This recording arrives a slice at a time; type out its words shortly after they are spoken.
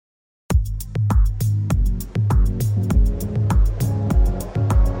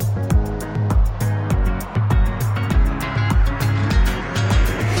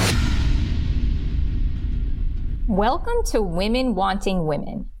Welcome to Women Wanting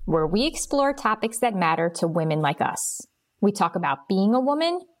Women, where we explore topics that matter to women like us. We talk about being a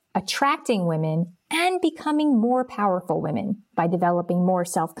woman, attracting women, and becoming more powerful women by developing more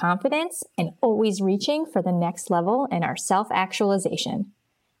self-confidence and always reaching for the next level in our self-actualization.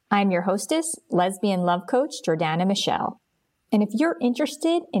 I'm your hostess, lesbian love coach, Jordana Michelle. And if you're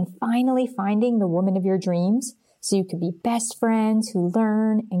interested in finally finding the woman of your dreams, so you could be best friends who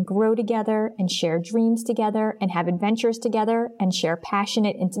learn and grow together and share dreams together and have adventures together and share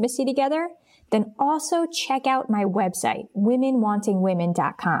passionate intimacy together, then also check out my website,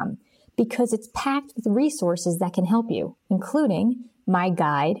 womenwantingwomen.com, because it's packed with resources that can help you, including my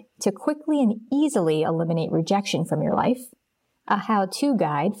guide to quickly and easily eliminate rejection from your life, a how-to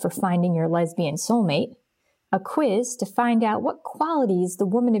guide for finding your lesbian soulmate, a quiz to find out what qualities the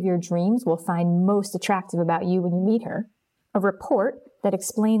woman of your dreams will find most attractive about you when you meet her, a report that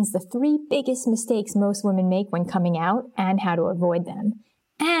explains the 3 biggest mistakes most women make when coming out and how to avoid them,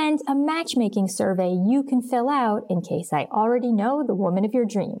 and a matchmaking survey you can fill out in case I already know the woman of your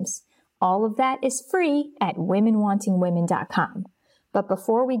dreams. All of that is free at womenwantingwomen.com. But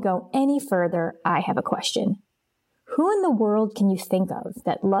before we go any further, I have a question. Who in the world can you think of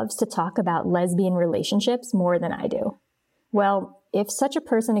that loves to talk about lesbian relationships more than I do? Well, if such a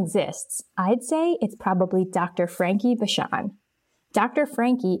person exists, I'd say it's probably Dr. Frankie Bashan. Dr.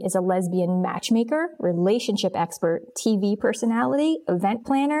 Frankie is a lesbian matchmaker, relationship expert, TV personality, event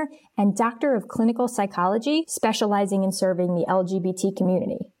planner, and doctor of clinical psychology, specializing in serving the LGBT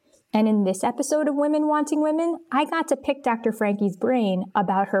community. And in this episode of Women Wanting Women, I got to pick Dr. Frankie's brain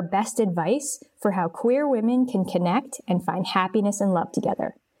about her best advice for how queer women can connect and find happiness and love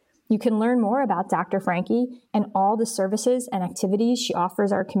together. You can learn more about Dr. Frankie and all the services and activities she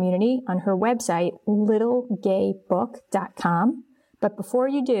offers our community on her website, littlegaybook.com. But before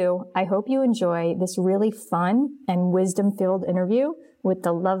you do, I hope you enjoy this really fun and wisdom-filled interview with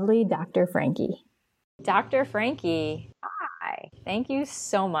the lovely Dr. Frankie. Dr. Frankie. Hi. Thank you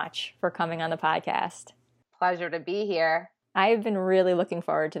so much for coming on the podcast. Pleasure to be here. I've been really looking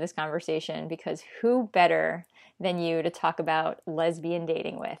forward to this conversation because who better than you to talk about lesbian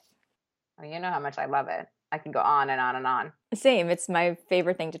dating with? Well, you know how much I love it. I can go on and on and on. Same. It's my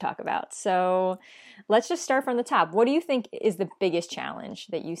favorite thing to talk about. So let's just start from the top. What do you think is the biggest challenge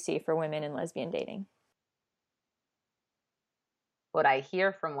that you see for women in lesbian dating? What I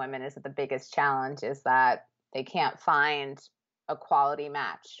hear from women is that the biggest challenge is that they can't find a quality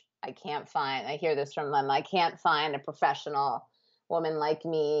match. I hear this from them, I can't find a professional woman like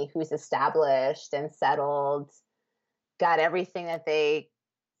me who's established and settled, got everything that they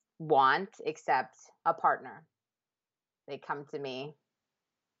want except a partner. They come to me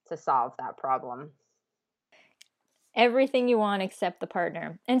to solve that problem. Everything you want except the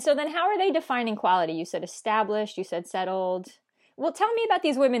partner. And so then how are they defining quality? You said established, you said settled. Well, tell me about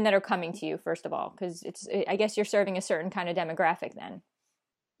these women that are coming to you, first of all, because I guess you're serving a certain kind of demographic then.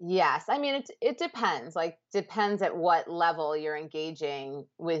 Yes. I mean, it depends. Depends at what level you're engaging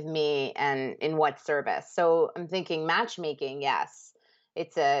with me and in what service. So I'm thinking matchmaking. Yes,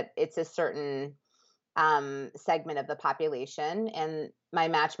 it's a certain segment of the population, and my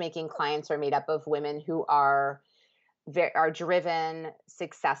matchmaking clients are made up of women who are driven,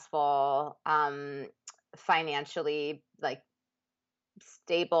 successful, financially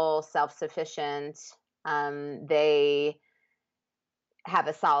stable, self-sufficient. They have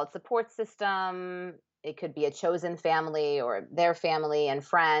a solid support system. It could be a chosen family or their family and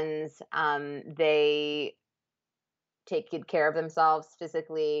friends. They take good care of themselves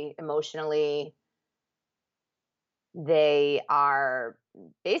physically, emotionally. They are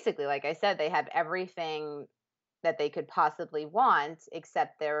basically, like I said, they have everything that they could possibly want,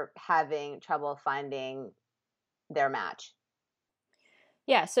 except they're having trouble finding their match.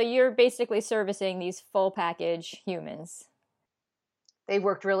 Yeah, so you're basically servicing these full package humans. They've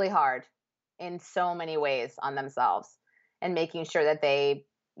worked really hard in so many ways on themselves and making sure that they,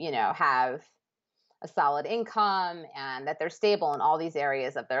 have a solid income and that they're stable in all these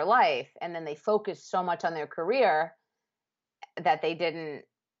areas of their life. And then they focus so much on their career that they didn't,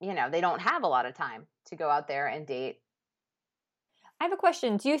 they don't have a lot of time to go out there and date. I have a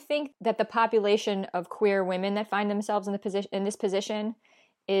question. Do you think that the population of queer women that find themselves in this position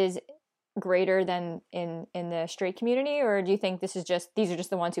is greater than in the straight community, or do you think these are just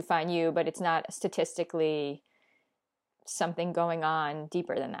the ones who find you, but it's not statistically something going on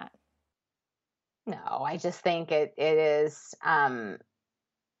deeper than that? No, I just think it is. I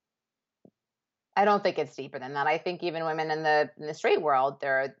don't think it's deeper than that. I think even women in the straight world,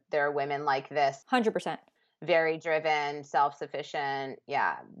 there are women like this. 100%. Very driven, self-sufficient,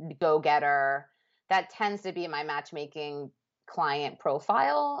 go-getter, that tends to be my matchmaking client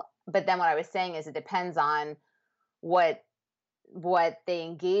profile. But then what I was saying is it depends on what they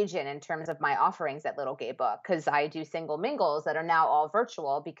engage in terms of my offerings at Little Gay Book, because I do single mingles that are now all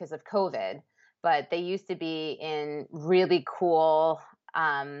virtual because of COVID, but they used to be in really cool,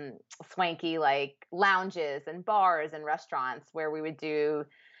 swanky like lounges and bars and restaurants where we would do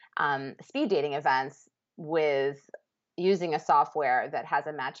speed dating events with using a software that has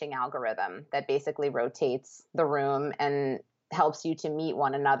a matching algorithm that basically rotates the room and helps you to meet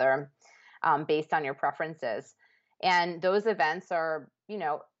one another based on your preferences. And those events are,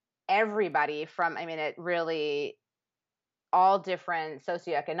 everybody from, it really, all different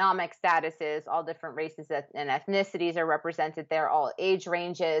socioeconomic statuses, all different races and ethnicities are represented there, all age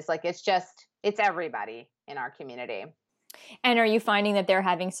ranges. Like it's everybody in our community. And are you finding that they're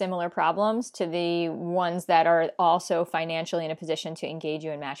having similar problems to the ones that are also financially in a position to engage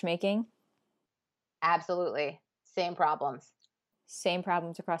you in matchmaking? Absolutely. Same problems. Same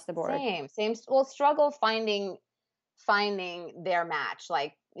problems across the board. Same. Well, struggle finding their match,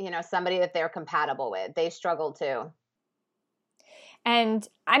 like, somebody that they're compatible with. They struggle too. And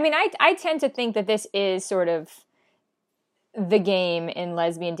I tend to think that this is sort of the game in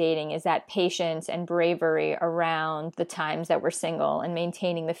lesbian dating, is that patience and bravery around the times that we're single and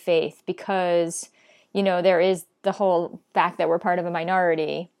maintaining the faith, because, there is the whole fact that we're part of a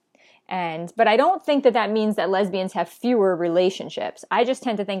minority. But I don't think that means that lesbians have fewer relationships. I just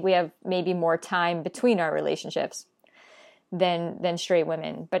tend to think we have maybe more time between our relationships than straight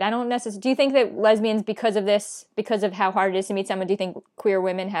women. But I don't necessarily. Do you think that lesbians, because of this, because of how hard it is to meet someone, do you think queer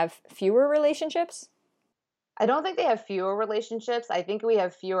women have fewer relationships? I don't think they have fewer relationships. I think we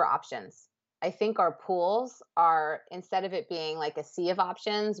have fewer options. I think our pools are, instead of it being like a sea of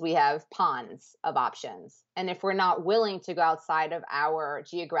options, we have ponds of options. And if we're not willing to go outside of our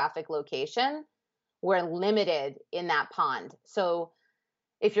geographic location, we're limited in that pond. So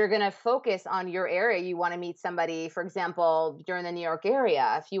if you're going to focus on your area, you want to meet somebody, for example, you're in the New York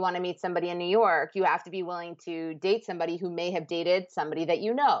area. If you want to meet somebody in New York, you have to be willing to date somebody who may have dated somebody that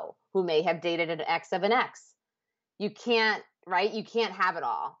you know, who may have dated an ex of an ex. You can't, right? You can't have it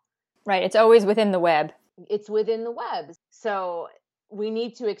all. Right. It's always within the web. It's within the web. So we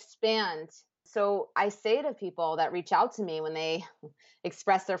need to expand. So I say to people that reach out to me when they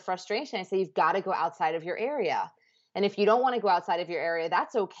express their frustration, I say, you've got to go outside of your area. And if you don't want to go outside of your area,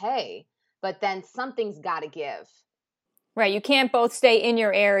 that's okay. But then something's got to give. Right. You can't both stay in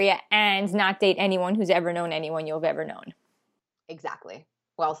your area and not date anyone who's ever known anyone you've ever known. Exactly.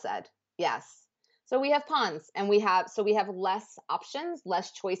 Well said. Yes. So we have ponds, and we have less options,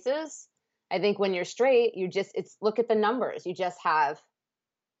 less choices. I think when you're straight, look at the numbers.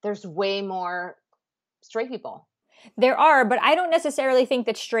 There's way more straight people. There are, but I don't necessarily think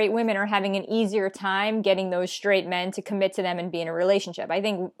that straight women are having an easier time getting those straight men to commit to them and be in a relationship. I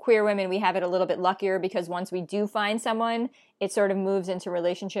think queer women, we have it a little bit luckier because once we do find someone, it sort of moves into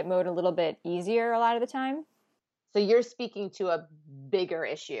relationship mode a little bit easier a lot of the time. So you're speaking to a bigger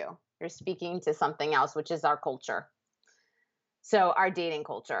issue. You're speaking to something else, which is our culture. So our dating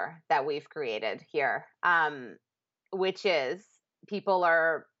culture that we've created here, which is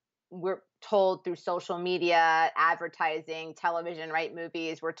we're told through social media, advertising, television, right?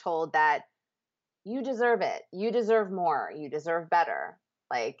 Movies, we're told that you deserve it. You deserve more. You deserve better.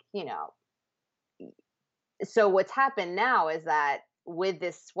 So what's happened now is that with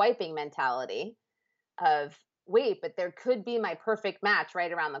this swiping mentality of, wait, but there could be my perfect match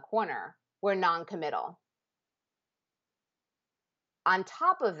right around the corner, we're non-committal. On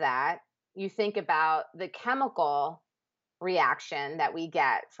top of that, you think about the chemical reaction that we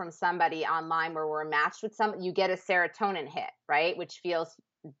get from somebody online where we're matched with you get a serotonin hit, right? Which feels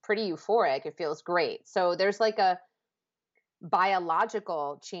pretty euphoric. It feels great. So there's like a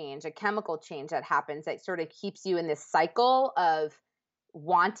biological change, a chemical change that happens that sort of keeps you in this cycle of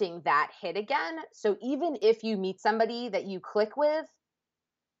wanting that hit again. So even if you meet somebody that you click with,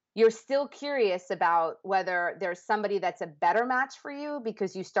 you're still curious about whether there's somebody that's a better match for you,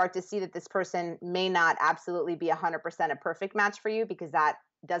 because you start to see that this person may not absolutely be 100% a perfect match for you, because that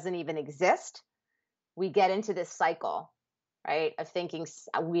doesn't even exist. We get into this cycle, right, of thinking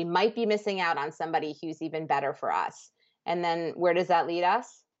we might be missing out on somebody who's even better for us. And then where does that lead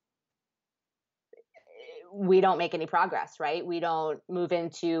us? We don't make any progress, right? We don't move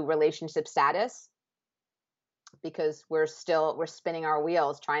into relationship status because we're spinning our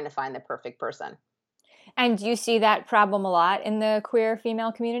wheels trying to find the perfect person. And do you see that problem a lot in the queer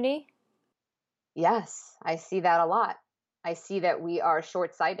female community? Yes, I see that a lot. I see that we are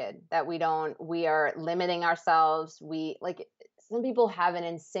short-sighted, that we are limiting ourselves. Some people have an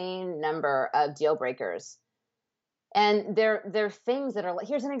insane number of deal breakers. And they're things that are like,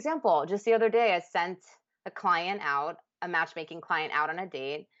 here's an example. Just the other day, I sent a matchmaking client out on a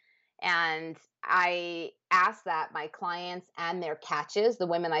date. And I ask that my clients and their catches, the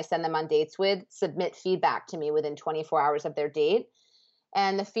women I send them on dates with, submit feedback to me within 24 hours of their date.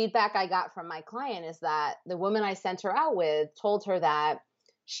 And the feedback I got from my client is that the woman I sent her out with told her that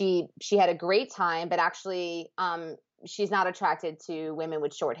she had a great time, but actually she's not attracted to women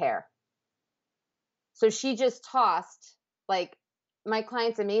with short hair. So she just tossed, like, my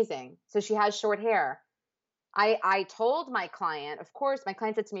client's amazing, so she has short hair. I told my client, of course, my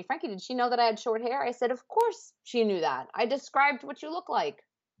client said to me, Frankie, did she know that I had short hair? I said, of course she knew that. I described what you look like.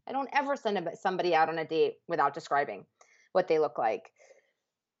 I don't ever send somebody out on a date without describing what they look like.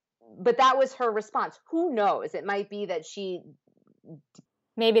 But that was her response. Who knows? It might be that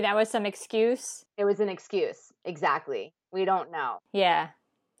maybe that was some excuse. It was an excuse. Exactly. We don't know. Yeah.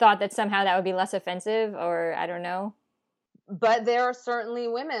 Thought that somehow that would be less offensive, or I don't know. But there are certainly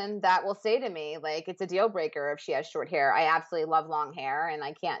women that will say to me, like, it's a deal breaker if she has short hair. I absolutely love long hair, and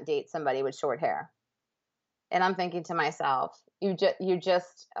I can't date somebody with short hair. And I'm thinking to myself, you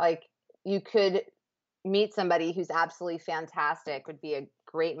just like, you could meet somebody who's absolutely fantastic, would be a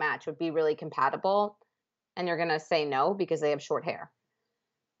great match, would be really compatible, and you're going to say no because they have short hair.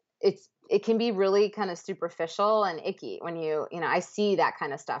 It can be really kind of superficial and icky when I see that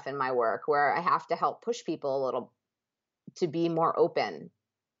kind of stuff in my work where I have to help push people a little to be more open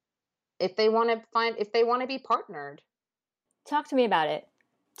if they want to be partnered. Talk to me about it.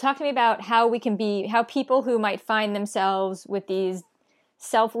 Talk to me about how people who might find themselves with these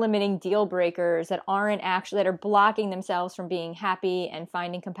self-limiting deal breakers that are blocking themselves from being happy and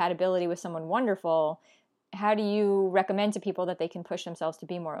finding compatibility with someone wonderful. How do you recommend to people that they can push themselves to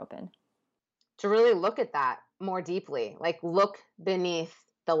be more open? To really look at that more deeply, like look beneath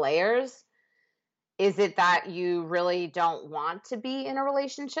the layers. Is it that you really don't want to be in a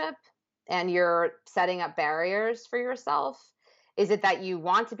relationship and you're setting up barriers for yourself? Is it that you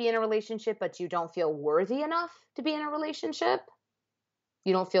want to be in a relationship, but you don't feel worthy enough to be in a relationship?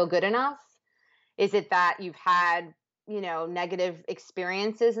 You don't feel good enough? Is it that you've had, negative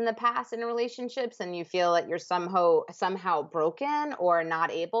experiences in the past in relationships and you feel that you're somehow broken or not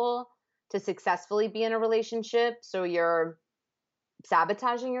able to successfully be in a relationship, so you're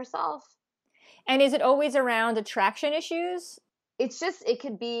sabotaging yourself? And is it always around attraction issues? It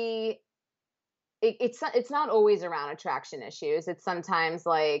could be, it's not always around attraction issues. It's sometimes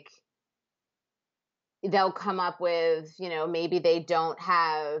like they'll come up with, maybe they don't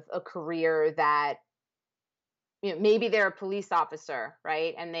have a career that, maybe they're a police officer,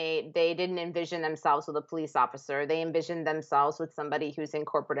 right? And they didn't envision themselves with a police officer. They envisioned themselves with somebody who's in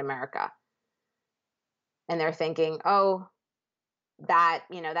corporate America. And they're thinking, oh, that,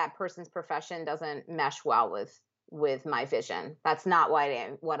 that person's profession doesn't mesh well with my vision. That's not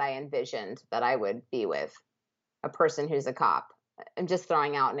what I envisioned that I would be with, a person who's a cop. I'm just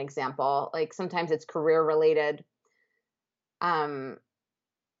throwing out an example. Like sometimes it's career related,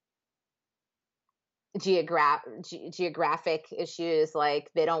 geographic issues. Like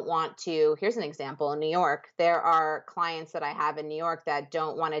they don't want to. Here's an example. In New York, there are clients that I have in New York that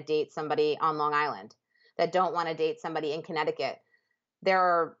don't want to date somebody on Long Island, that don't want to date somebody in Connecticut. There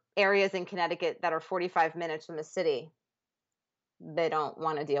are areas in Connecticut that are 45 minutes from the city. They don't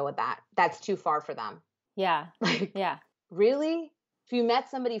want to deal with that. That's too far for them. Yeah. Like, yeah. Really? If you met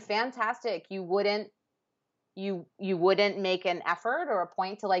somebody fantastic, you wouldn't make an effort or a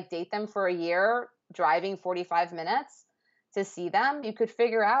point to like date them for a year, driving 45 minutes to see them? You could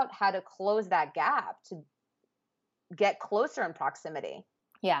figure out how to close that gap to get closer in proximity.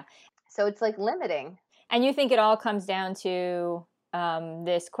 Yeah. So it's like limiting. And you think it all comes down to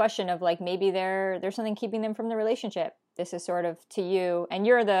this question of like, maybe there's something keeping them from the relationship. This is sort of to you, and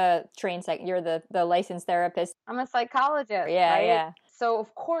you're the you're the licensed therapist. I'm a psychologist. Yeah, right? yeah. So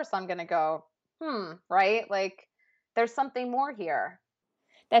of course I'm going to go, right? Like there's something more here.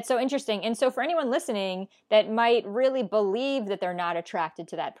 That's so interesting. And so for anyone listening that might really believe that they're not attracted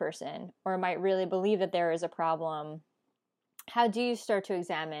to that person, or might really believe that there is a problem, how do you start to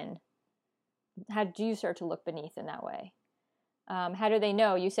examine? How do you start to look beneath in that way? How do they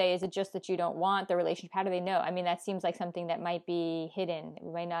know? You say, is it just that you don't want the relationship? How do they know? I mean, that seems like something that might be hidden. It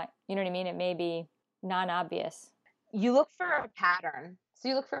might not, you know what I mean? It may be non-obvious. You look for a pattern.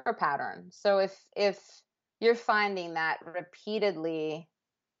 So if you're finding that repeatedly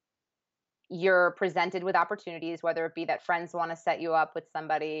you're presented with opportunities, whether it be that friends want to set you up with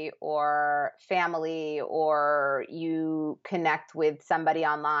somebody or family, or you connect with somebody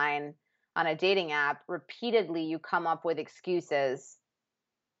online on a dating app, repeatedly you come up with excuses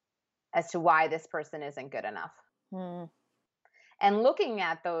as to why this person isn't good enough. And looking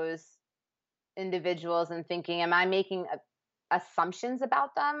at those individuals and thinking, am I making assumptions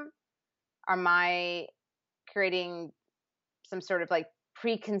about them? Am I creating some sort of like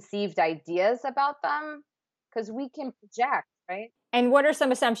preconceived ideas about them? Because we can project, right? And what are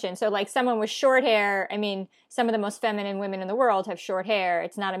some assumptions? So like someone with short hair, I mean, some of the most feminine women in the world have short hair.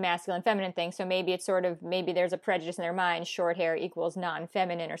 It's not a masculine feminine thing. So maybe it's sort of, maybe there's a prejudice in their mind, short hair equals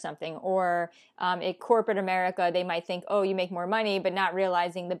non-feminine or something. Or in corporate America, they might think, oh, you make more money, but not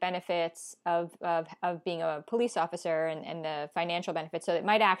realizing the benefits of being a police officer and the financial benefits. So it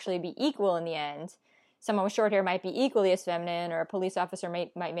might actually be equal in the end. Someone with short hair might be equally as feminine, or a police officer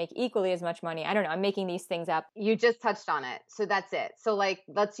might make equally as much money. I don't know. I'm making these things up. You just touched on it. So that's it. So like,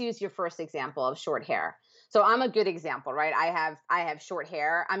 let's use your first example of short hair. So I'm a good example, right? I have short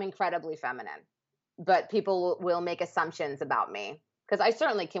hair. I'm incredibly feminine, but people will make assumptions about me because I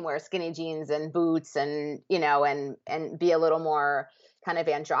certainly can wear skinny jeans and boots and, you know, and be a little more kind of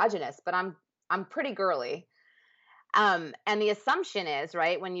androgynous, but I'm pretty girly. And the assumption is,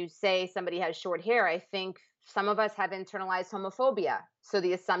 right, when you say somebody has short hair, I think some of us have internalized homophobia. So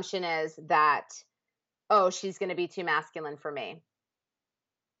the assumption is that, oh, she's going to be too masculine for me.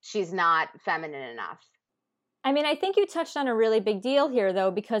 She's not feminine enough. I mean, I think you touched on a really big deal here,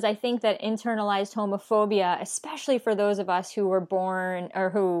 though, because I think that internalized homophobia, especially for those of us who were born or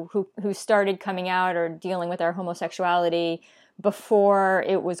who started coming out or dealing with our homosexuality before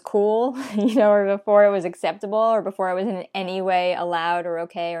it was cool, you know, or before it was acceptable, or before it was in any way allowed or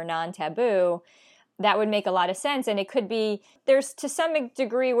okay or non-taboo, that would make a lot of sense. And it could be, there's to some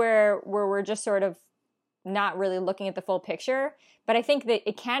degree where we're just sort of not really looking at the full picture, but I think that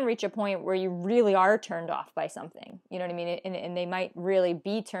it can reach a point where you really are turned off by something. You know what I mean? And they might really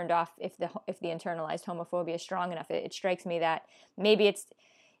be turned off if the internalized homophobia is strong enough. It strikes me that maybe it's,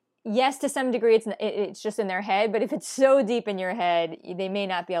 yes, to some degree it's just in their head, but if it's so deep in your head, they may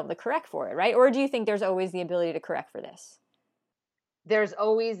not be able to correct for it, right? Or do you think there's always the ability to correct for this? There's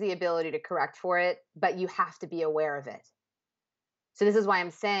always the ability to correct for it, but you have to be aware of it. So this is why I'm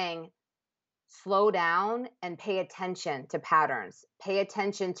saying, slow down and pay attention to patterns. Pay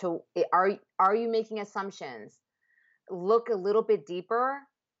attention to, are you making assumptions? Look a little bit deeper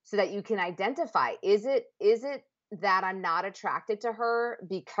so that you can identify, is it that I'm not attracted to her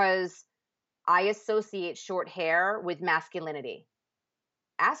because I associate short hair with masculinity?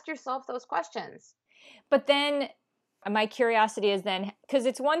 Ask yourself those questions. But then my curiosity is then, because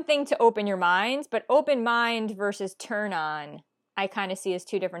it's one thing to open your mind, but open mind versus turn on, I kind of see as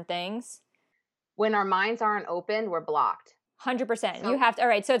two different things. When our minds aren't open, we're blocked. 100%. So, you have to, all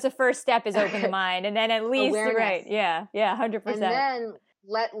right. So it's the first step is open the mind, and then at least, awareness. Right. Yeah. 100%. And then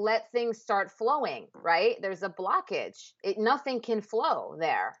let things start flowing, right? There's a blockage. Nothing can flow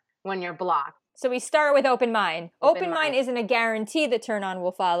there when you're blocked. So we start with open mind. Open mind isn't a guarantee that turn on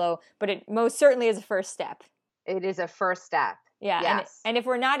will follow, but it most certainly is a first step. It is a first step. Yeah. Yes. And if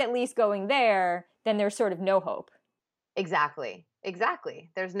we're not at least going there, then there's sort of no hope. Exactly.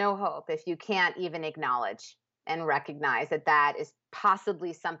 There's no hope if you can't even acknowledge and recognize that is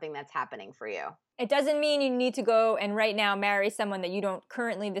possibly something that's happening for you. It doesn't mean you need to go and right now marry someone that you don't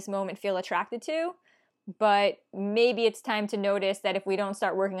currently this moment feel attracted to, but maybe it's time to notice that if we don't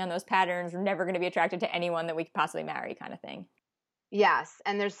start working on those patterns, we're never going to be attracted to anyone that we could possibly marry, kind of thing. Yes.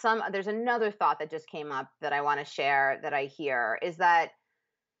 And there's another thought that just came up that I want to share that I hear is that,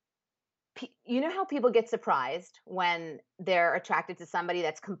 you know how people get surprised when they're attracted to somebody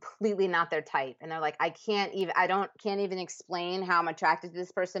that's completely not their type, and they're like, I can't even explain how I'm attracted to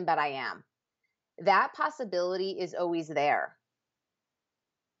this person, but I am. That possibility is always there.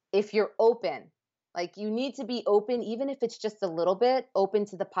 If you're open, like you need to be open, even if it's just a little bit open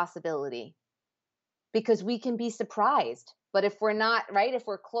to the possibility, because we can be surprised. But if we're not, right, if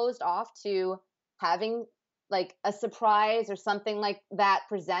we're closed off to having like a surprise or something like that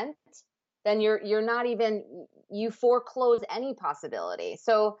present, then you're not even, you foreclose any possibility.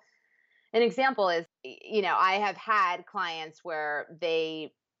 So an example is, you know, I have had clients where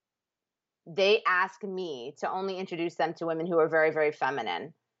they ask me to only introduce them to women who are very, very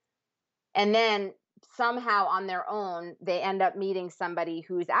feminine. And then somehow on their own, they end up meeting somebody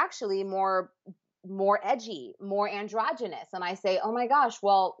who's actually more edgy, more androgynous. And I say, oh my gosh,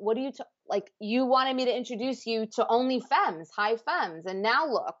 well, what do you, like, you wanted me to introduce you to only femmes, high femmes. And now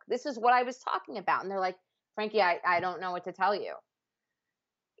look, this is what I was talking about. And they're like, Frankie, I don't know what to tell you.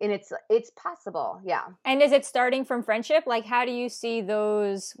 And it's possible. Yeah. And is it starting from friendship? Like, how do you see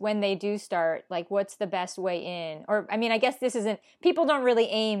those when they do start? Like, what's the best way in? Or, I mean, I guess people don't really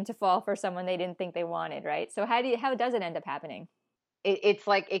aim to fall for someone they didn't think they wanted, right? So how does it end up happening? It's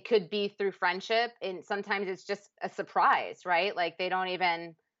like, it could be through friendship, and sometimes it's just a surprise, right? Like,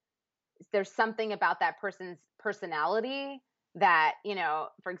 there's something about that person's personality that,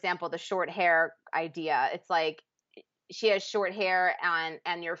 for example, the short hair idea, it's like, she has short hair,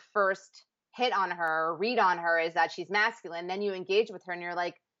 and your first hit on her, or read on her, is that she's masculine. Then you engage with her and you're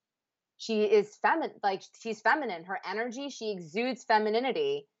like, she is feminine, like she's feminine, her energy, she exudes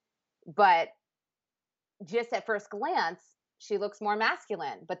femininity, but just at first glance, she looks more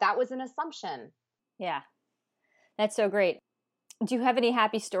masculine, but that was an assumption. Yeah. That's so great. Do you have any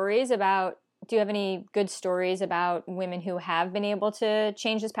good stories about women who have been able to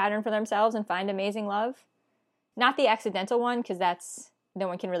change this pattern for themselves and find amazing love? Not the accidental one, because no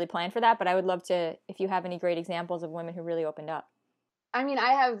one can really plan for that, but I would love to, if you have any great examples of women who really opened up. I mean,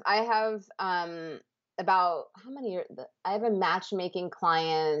 I have about how many years? I have a matchmaking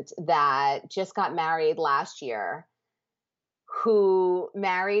client that just got married last year, who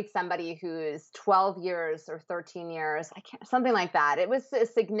married somebody who's 12 years or 13 years, something like that. It was a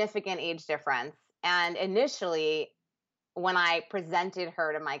significant age difference. And initially, when I presented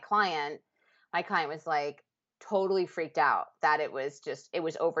her to my client was like, totally freaked out that it was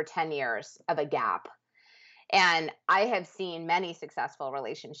over 10 years of a gap. And I have seen many successful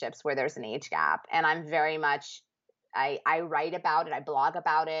relationships where there's an age gap. And I'm very much, I write about it. I blog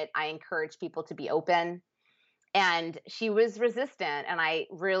about it. I encourage people to be open. And she was resistant. And I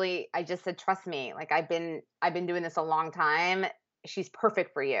just said, trust me, like I've been doing this a long time. She's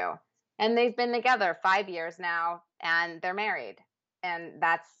perfect for you. And they've been together 5 years now, and they're married. And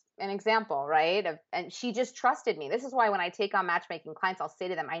that's an example, right? And she just trusted me. This is why when I take on matchmaking clients, I'll say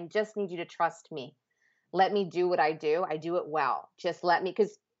to them, I just need you to trust me. Let me do what I do. I do it well. Just let me,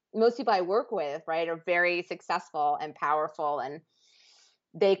 because most people I work with, right, are very successful and powerful, and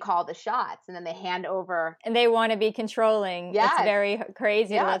they call the shots, and then they hand over. And they want to be controlling. Yes. It's very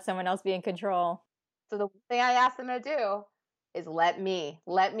crazy to let someone else be in control. So the thing I ask them to do is let me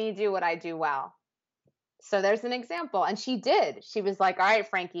do what I do well. So there's an example. And she did. She was like, all right,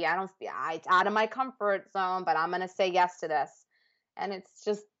 Frankie, it's out of my comfort zone, but I'm going to say yes to this. And it's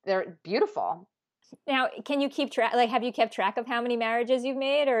just, they're beautiful. Now, can you keep track? Like, have you kept track of how many marriages you've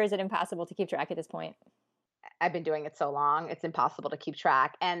made, or is it impossible to keep track at this point? I've been doing it so long, it's impossible to keep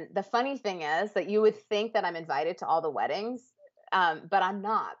track. And the funny thing is that you would think that I'm invited to all the weddings, but I'm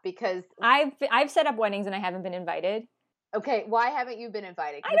not, because I've set up weddings and I haven't been invited. Okay, why haven't you been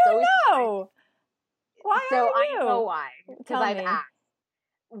invited? I don't know. Why so are you? I know why, because I've asked.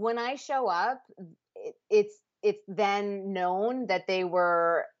 When I show up, it's then known that they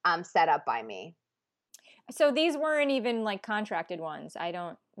were set up by me. So these weren't even like contracted ones.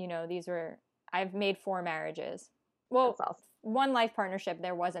 I've made 4 marriages. Well, awesome. 1 life partnership,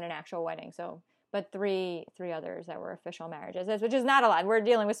 there wasn't an actual wedding. But 3 others that were official marriages, which is not a lot. We're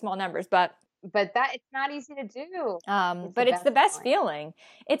dealing with small numbers, but that it's not easy to do. But it's the best feeling.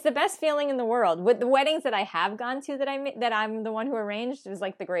 It's the best feeling in the world. With the weddings that I have gone to that I'm the one who arranged, it was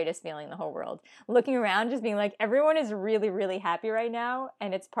like the greatest feeling in the whole world. Looking around, just being like, everyone is really, really happy right now,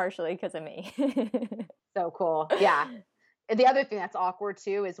 and it's partially because of me. So cool. Yeah. The other thing that's awkward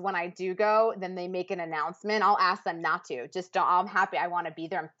too is when I do go, then they make an announcement. I'll ask them not to. Just don't. I'm happy. I want to be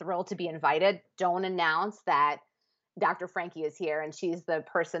there. I'm thrilled to be invited. Don't announce that Dr. Frankie is here and she's the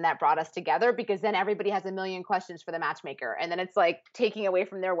person that brought us together, because then everybody has a million questions for the matchmaker, and then it's like taking away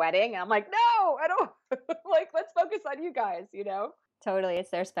from their wedding. And I'm like, no, I don't like, let's focus on you guys, Totally.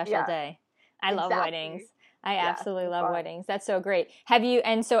 It's their special day. I love weddings. I absolutely love weddings. That's so great. Have you,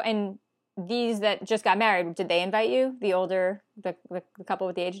 and these that just got married, did they invite you? The couple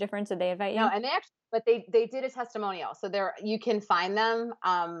with the age difference, did they invite you? No, and they did a testimonial. So you can find them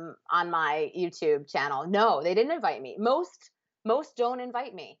on my YouTube channel. No, they didn't invite me. Most don't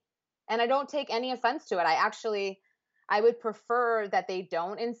invite me. And I don't take any offense to it. I would prefer that they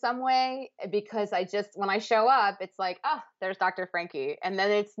don't in some way, because when I show up, it's like, oh, there's Dr. Frankie. And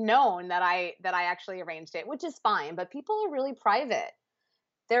then it's known that I actually arranged it, which is fine. But people are really private.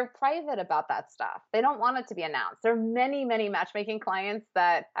 They're private about that stuff. They don't want it to be announced. There are many, many matchmaking clients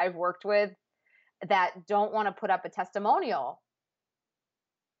that I've worked with that don't want to put up a testimonial.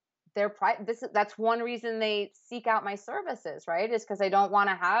 That's one reason they seek out my services, right? Is because they don't want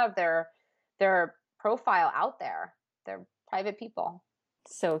to have their profile out there. They're private people.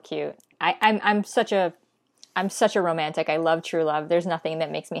 So cute. I'm such a romantic. I love true love. There's nothing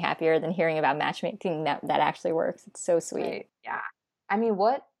that makes me happier than hearing about matchmaking that actually works. It's so sweet. Right. Yeah. I mean,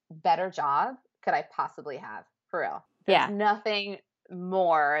 what better job could I possibly have? For real. Yeah. There's nothing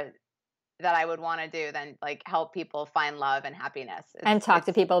more that I would want to do than like help people find love and happiness. And talk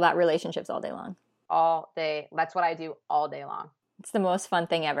to people about relationships all day long. All day. That's what I do all day long. It's the most fun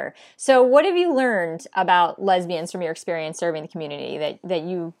thing ever. So what have you learned about lesbians from your experience serving the community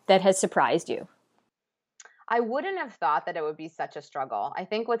that has surprised you? I wouldn't have thought that it would be such a struggle. I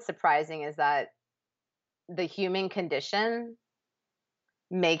think what's surprising is that the human condition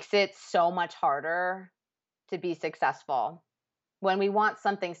makes it so much harder to be successful. When we want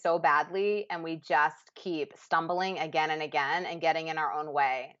something so badly and we just keep stumbling again and again and getting in our own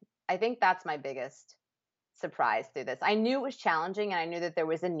way. I think that's my biggest surprise through this. I knew it was challenging and I knew that there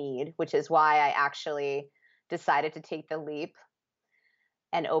was a need, which is why I actually decided to take the leap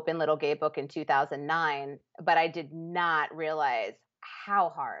and open Little Gay Book in 2009. But I did not realize how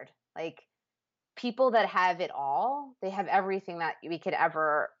hard. Like, people that have it all, they have everything that we could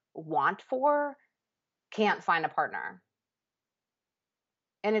ever want for, can't find a partner.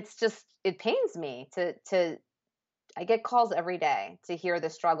 And it's just, it pains me to I get calls every day to hear the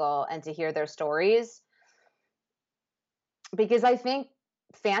struggle and to hear their stories. Because I think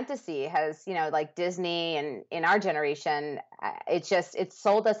fantasy has, like Disney and in our generation, it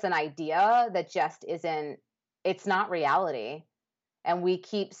sold us an idea that just isn't, it's not reality. And we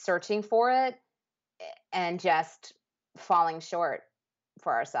keep searching for it and just falling short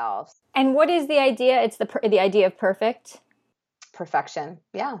for ourselves. And what is the idea? It's the idea of perfection.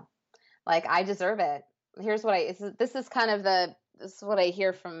 Yeah. Like, I deserve it. Here's what this is what I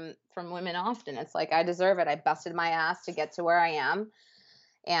hear from women often. It's like, I deserve it. I busted my ass to get to where I am.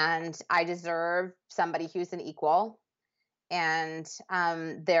 And I deserve somebody who's an equal. And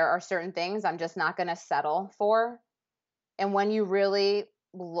there are certain things I'm just not going to settle for. And when you really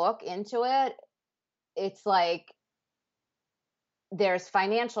look into it, it's like there's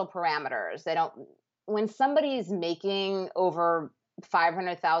financial parameters. When somebody's making over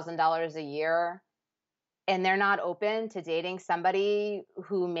 $500,000 a year and they're not open to dating somebody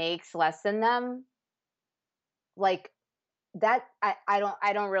who makes less than them, like that, I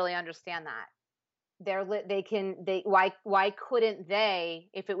don't really understand that. Why couldn't they,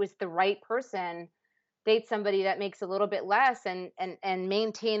 if it was the right person, date somebody that makes a little bit less and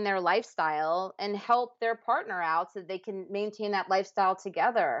maintain their lifestyle and help their partner out so they can maintain that lifestyle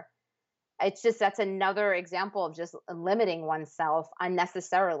together? It's just, that's another example of just limiting oneself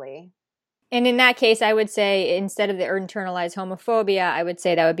unnecessarily. And in that case, I would say instead of the internalized homophobia, I would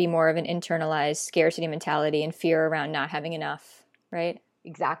say that would be more of an internalized scarcity mentality and fear around not having enough, right?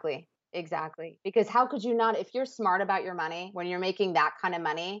 Exactly. Because how could you not, if you're smart about your money, when you're making that kind of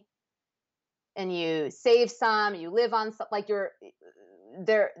money and you save some, you live on some, like there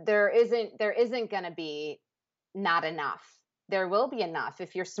isn't going to be not enough. There will be enough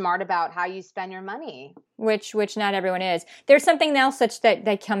if you're smart about how you spend your money. Which not everyone is. There's something else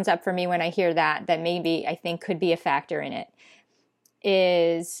that comes up for me when I hear that maybe I think could be a factor in it,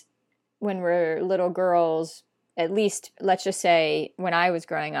 is when we're little girls, at least let's just say when I was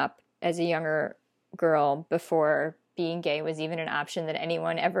growing up as a younger girl before being gay was even an option that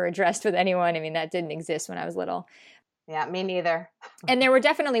anyone ever addressed with anyone. I mean, that didn't exist when I was little. Yeah, me neither. And there were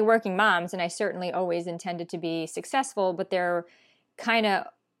definitely working moms, and I certainly always intended to be successful, but there's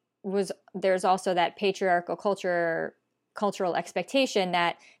also that patriarchal cultural expectation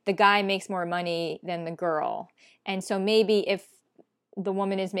that the guy makes more money than the girl. And so maybe if the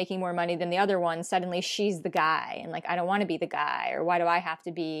woman is making more money than the other one, suddenly she's the guy. And like, I don't want to be the guy, or why do I have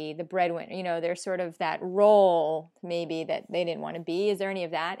to be the breadwinner? There's sort of that role maybe that they didn't want to be. Is there any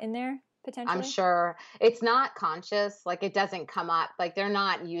of that in there? Potentially? I'm sure it's not conscious. Like, it doesn't come up. Like, they're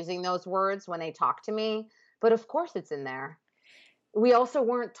not using those words when they talk to me, but of course it's in there. We also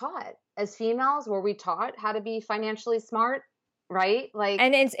weren't taught as females. Were we taught how to be financially smart? Right. Like,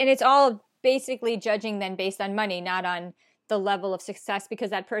 and it's all basically judging then based on money, not on the level of success,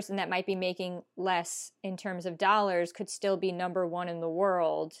 because that person that might be making less in terms of dollars could still be number one in the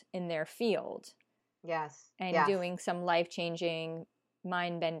world in their field. Yes. And doing some life-changing,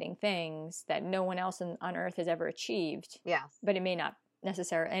 mind-bending things that no one else on earth has ever achieved. Yes. But it may not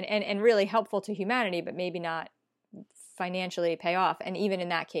necessarily, and really helpful to humanity, but maybe not financially pay off. And even in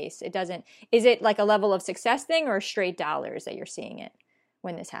that case, it doesn't, is it like a level of success thing or straight dollars that you're seeing it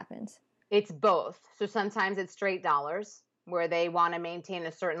when this happens? It's both. So sometimes it's straight dollars where they want to maintain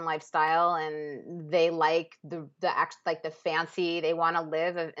a certain lifestyle and they like the fancy, they want to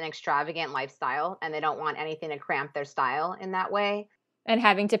live an extravagant lifestyle and they don't want anything to cramp their style in that way. And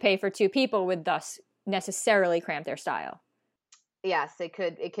having to pay for two people would thus necessarily cramp their style. Yes, it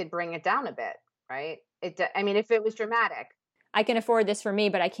could bring it down a bit, right? If it was dramatic. I can afford this for me,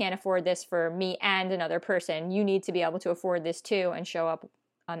 but I can't afford this for me and another person. You need to be able to afford this too and show up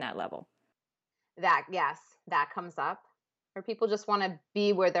on that level. Yes, that comes up. Or people just want to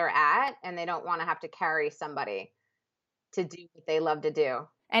be where they're at and they don't want to have to carry somebody to do what they love to do.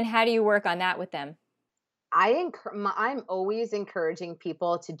 And how do you work on that with them? I'm always encouraging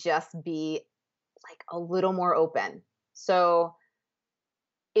people to just be like a little more open. So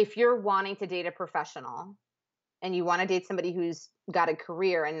if you're wanting to date a professional and you want to date somebody who's got a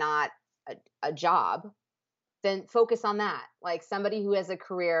career and not a job, then focus on that. Like somebody who has a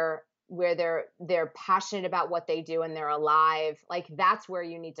career where they're passionate about what they do and they're alive, like that's where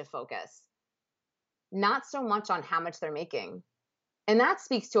you need to focus. Not so much on how much they're making. And that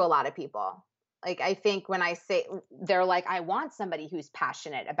speaks to a lot of people. Like I think when I say they're like, I want somebody who's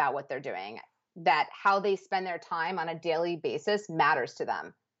passionate about what they're doing, that how they spend their time on a daily basis matters to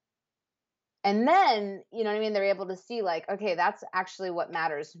them. And then, you know what I mean? They're able to see like, okay, that's actually what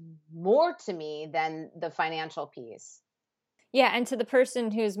matters more to me than the financial piece. Yeah. And to the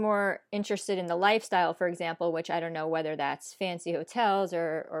person who's more interested in the lifestyle, for example, which I don't know whether that's fancy hotels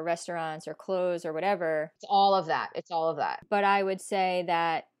or restaurants or clothes or whatever. It's all of that. It's all of that. But I would say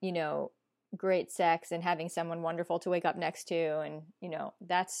that, you know, great sex and having someone wonderful to wake up next to, and, you know,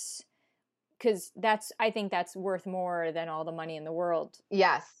 that's, because I think that's worth more than all the money in the world.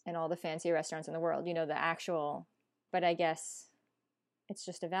 Yes. And all the fancy restaurants in the world, you know, the actual, but I guess it's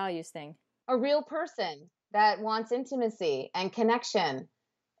just a values thing. A real person that wants intimacy and connection.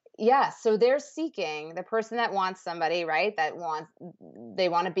 Yes. So they're seeking the person that wants somebody, right? They want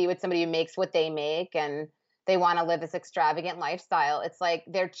to be with somebody who makes what they make and they want to live this extravagant lifestyle. It's like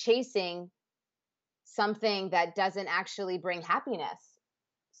they're chasing something that doesn't actually bring happiness.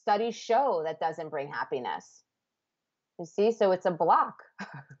 Studies show that doesn't bring happiness. You see, so it's a block.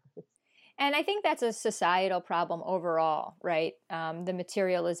 And I think that's a societal problem overall, right? The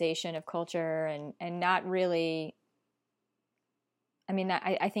materialization of culture and not really, I mean,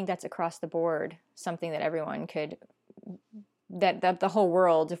 I think that's across the board, something that everyone could, that the whole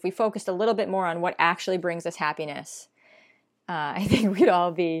world, if we focused a little bit more on what actually brings us happiness, I think we'd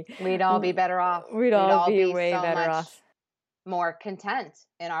all be better off. We'd all be way so better off. More content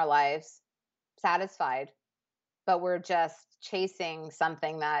in our lives, satisfied, but we're just chasing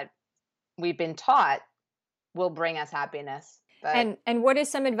something that we've been taught will bring us happiness. But and what is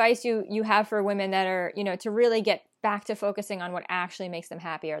some advice you have for women that are, you know, to really get back to focusing on what actually makes them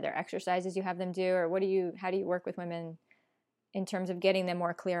happy? Are there exercises you have them do, or how do you work with women in terms of getting them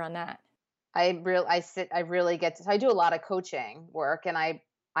more clear on that? I do a lot of coaching work, and I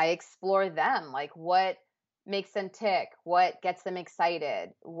explore them, like what makes them tick, what gets them excited,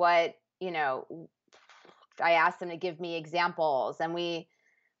 what, you know, I ask them to give me examples, and we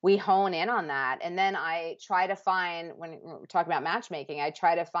hone in on that. And then I try to find, when we're talking about matchmaking, I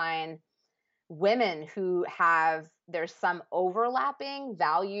try to find women who there's some overlapping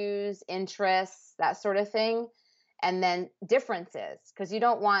values, interests, that sort of thing, and then differences, because you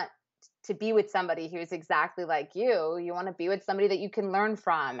don't want to be with somebody who's exactly like you. You want to be with somebody that you can learn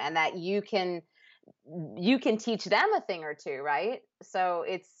from and that you can teach them a thing or two, right? So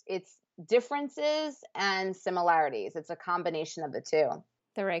it's differences and similarities. It's a combination of the two.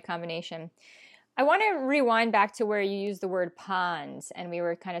 The right combination. I want to rewind back to where you used the word ponds, and we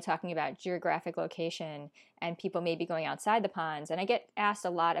were kind of talking about geographic location and people maybe going outside the ponds. And I get asked a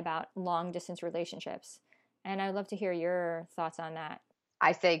lot about long distance relationships, and I'd love to hear your thoughts on that.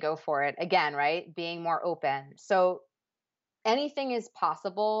 I say go for it. Again, right? Being more open. So anything is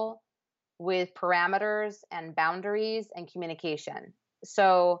possible with parameters and boundaries and communication.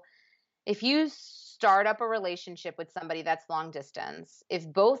 So if you start up a relationship with somebody that's long distance,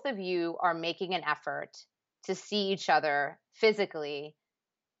 if both of you are making an effort to see each other physically,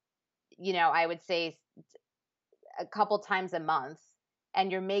 you know, I would say a couple times a month,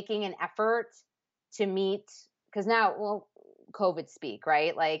 and you're making an effort to meet, because now, well, COVID speak,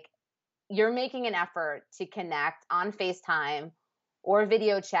 right? Like you're making an effort to connect on FaceTime or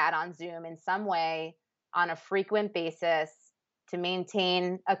video chat on Zoom in some way on a frequent basis to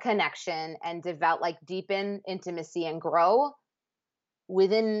maintain a connection and deepen intimacy and grow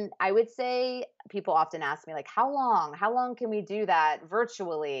within, I would say, people often ask me like, how long can we do that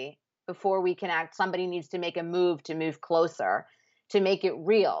virtually before we connect? Somebody needs to make a move to move closer, to make it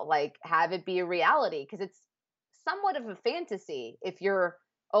real, like have it be a reality. Because it's somewhat of a fantasy if you're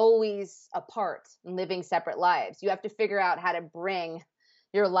always apart and living separate lives. You have to figure out how to bring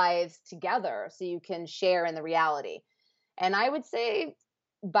your lives together so you can share in the reality. And I would say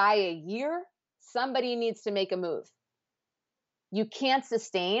by a year, somebody needs to make a move. you can't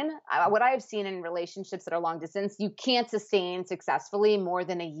sustain what I have seen in relationships that are long distance. You can't sustain successfully more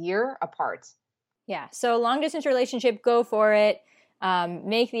than a year apart. Yeah. So long distance relationship, go for it.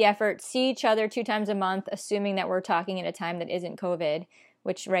 Make the effort, see each other 2 times a month, assuming that we're talking at a time that isn't COVID,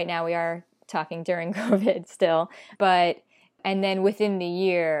 which right now we are talking during COVID still. And then within the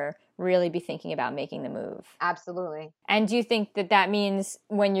year, really be thinking about making the move. Absolutely. And do you think that that means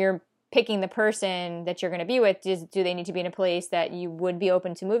when you're picking the person that you're going to be with, do they need to be in a place that you would be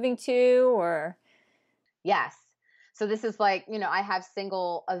open to moving to, or? Yes. So this is like, I have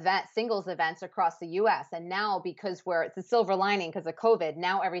singles events across the US. And now because it's a silver lining because of COVID,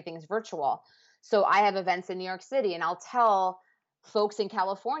 now everything's virtual. So I have events in New York City, and I'll tell folks in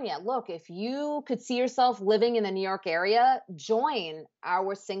California, look, if you could see yourself living in the New York area, join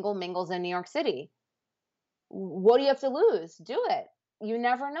our single mingles in New York City. What do you have to lose? Do it. You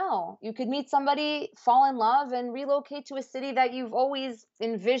never know. You could meet somebody, fall in love, and relocate to a city that you've always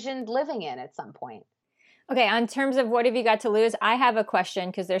envisioned living in at some point. Okay, on terms of what have you got to lose, I have a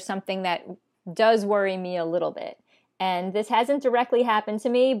question because there's something that does worry me a little bit. And this hasn't directly happened to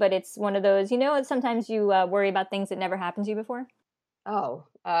me, but it's one of those, sometimes you worry about things that never happened to you before. Oh,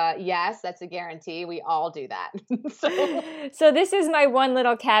 yes, that's a guarantee. We all do that. So this is my one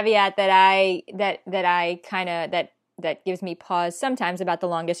little caveat that gives me pause sometimes about the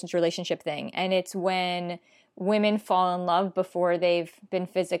long distance relationship thing. And it's when women fall in love before they've been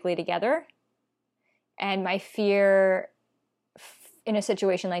physically together. And my fear in a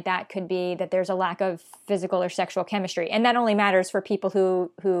situation like that could be that there's a lack of physical or sexual chemistry. And that only matters for people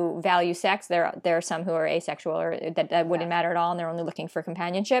who value sex. There are some who are asexual or that wouldn't matter at all, and they're only looking for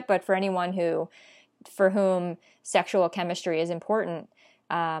companionship. But for anyone for whom sexual chemistry is important,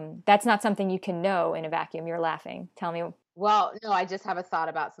 that's not something you can know in a vacuum. You're laughing. Tell me. Well, no, I just have a thought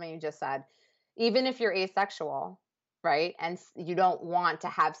about something you just said. Even if you're asexual, right, and you don't want to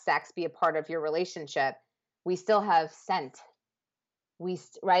have sex be a part of your relationship, we still have scent.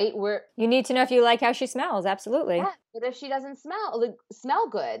 You need to know if you like how she smells. Absolutely. Yeah, but if she doesn't smell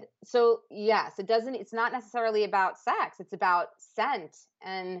good. So yes, it's not necessarily about sex. It's about scent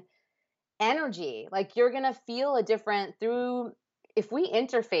and energy. Like you're going to feel a different if we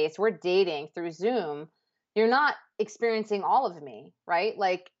interface, we're dating through Zoom, you're not experiencing all of me, right?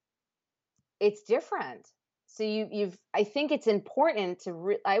 Like it's different. So I think it's important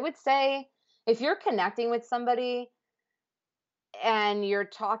I would say if you're connecting with somebody and you're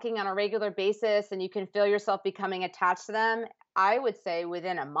talking on a regular basis and you can feel yourself becoming attached to them, I would say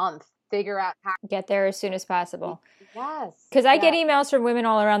within a month, figure out how to get there as soon as possible. Yes. Because I get emails from women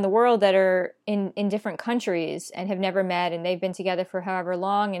all around the world that are in different countries and have never met, and they've been together for however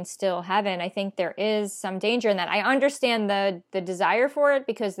long and still haven't. I think there is some danger in that. I understand the desire for it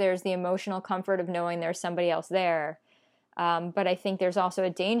because there's the emotional comfort of knowing there's somebody else there. But I think there's also a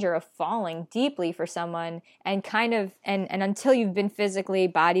danger of falling deeply for someone and and until you've been physically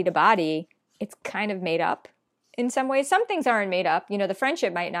body to body, it's kind of made up in some ways. Some things aren't made up. The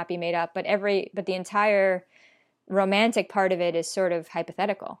friendship might not be made up, but the entire romantic part of it is sort of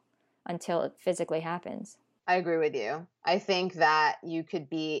hypothetical until it physically happens. I agree with you. I think that you could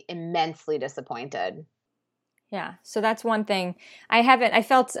be immensely disappointed. Yeah. So that's one thing. I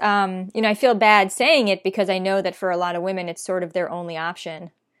felt, I feel bad saying it because I know that for a lot of women, it's sort of their only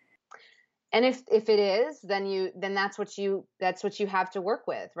option. And if it is, then that's what you have to work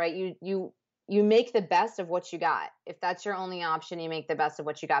with, right? You make the best of what you got. If that's your only option, you make the best of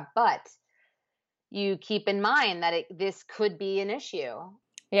what you got. But you keep in mind that this could be an issue.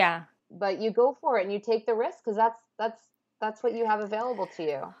 Yeah. But you go for it and you take the risk because that's what you have available to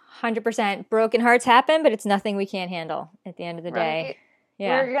you. 100%. Broken hearts happen, but it's nothing we can't handle at the end of the day.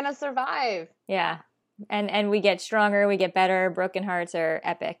 Yeah. We're going to survive. Yeah. And we get stronger, we get better. Broken hearts are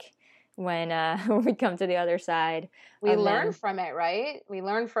epic when we come to the other side. We learn from it, right? We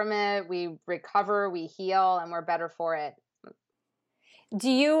learn from it, we recover, we heal, and we're better for it. Do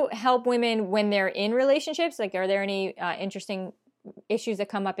you help women when they're in relationships? Like, are there any interesting issues that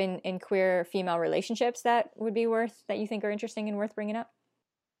come up in queer female relationships that you think are interesting and worth bringing up?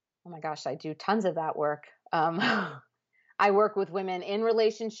 Oh my gosh, I do tons of that work. I work with women in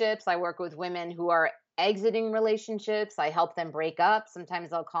relationships. I work with women who are exiting relationships. I help them break up.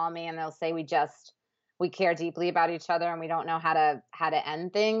 Sometimes they'll call me and they'll say, we care deeply about each other and we don't know how to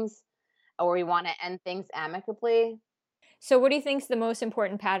end things, or we want to end things amicably. So what do you think is the most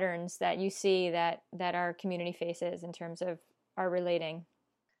important patterns that you see that our community faces in terms of our relating?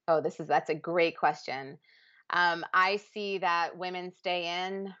 Oh, that's a great question. I see that women stay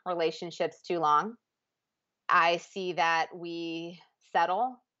in relationships too long. I see that we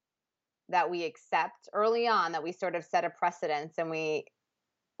settle. that we accept early on, that we sort of set a precedence and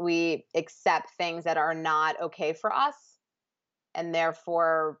we accept things that are not okay for us, and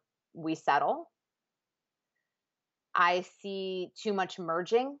therefore we settle. I see too much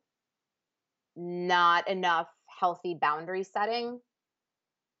merging, not enough healthy boundary setting.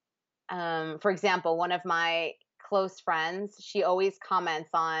 For example, one of my close friends, she always comments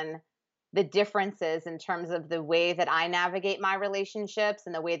on the differences in terms of the way that I navigate my relationships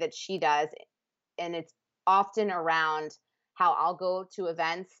and the way that she does. And it's often around how I'll go to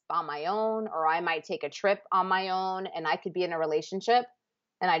events on my own, or I might take a trip on my own, and I could be in a relationship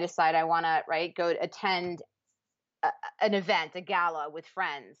and I decide I want to, right, go attend an event, a gala with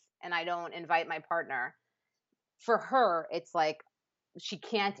friends, and I don't invite my partner. For her, it's like, she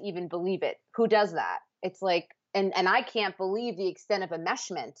can't even believe it. Who does that? It's like, and I can't believe the extent of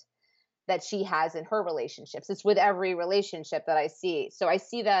enmeshment that she has in her relationships. It's with every relationship that I see. So I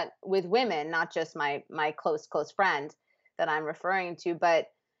see that with women, not just my close friend that I'm referring to, but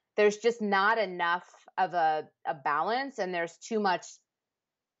there's just not enough of a balance, and there's too much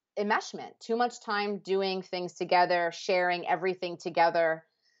enmeshment, too much time doing things together, sharing everything together.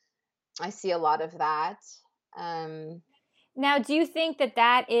 I see a lot of that. Now, do you think that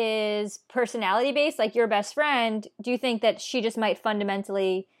that is personality based? Like your best friend, do you think that she just might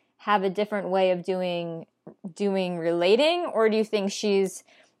fundamentally have a different way of doing relating, or do you think she's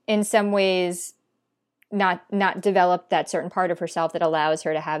in some ways not developed that certain part of herself that allows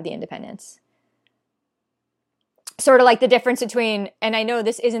her to have the independence? Sort of like the difference between, and I know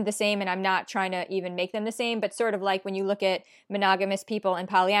this isn't the same and I'm not trying to even make them the same, but sort of like when you look at monogamous people and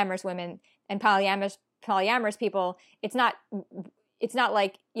polyamorous women and polyamorous people, it's not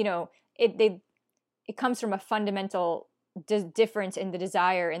like, you know, it comes from a fundamental difference in the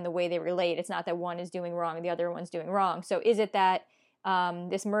desire in the way they relate. It's not that one is doing wrong and the other one's doing wrong. So is it that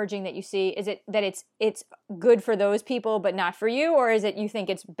this merging that you see, is it that it's good for those people but not for you, or is it you think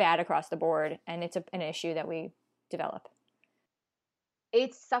it's bad across the board and it's an issue that we develop?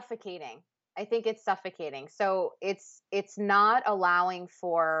 It's suffocating. I think it's suffocating. So it's not allowing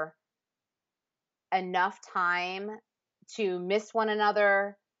for enough time to miss one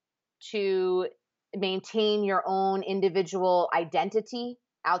another, to maintain your own individual identity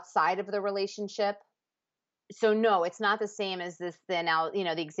outside of the relationship. So no, it's not the same as this then out, you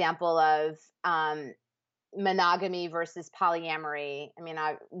know, the example of monogamy versus polyamory. I mean,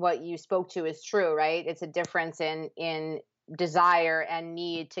 what you spoke to is true, right? It's a difference in desire and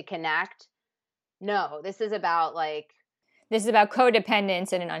need to connect. No, this is about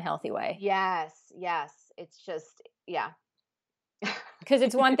codependence in an unhealthy way. Yes. It's just, yeah. Because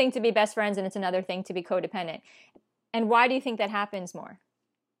it's one thing to be best friends and it's another thing to be codependent. And why do you think that happens more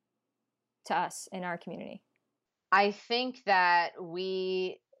to us in our community? I think that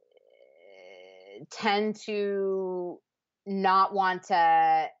we tend to not want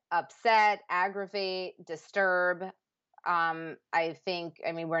to upset, aggravate, disturb. I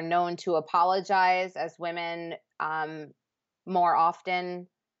mean, we're known to apologize as women more often.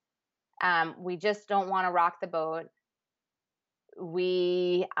 We just don't want to rock the boat.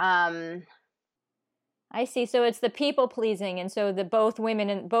 I see. So it's the people pleasing. And so both women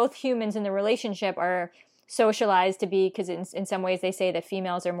and both humans in the relationship are socialized to be, because in some ways they say that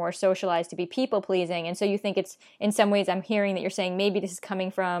females are more socialized to be people pleasing. And so you think it's, in some ways I'm hearing that you're saying maybe this is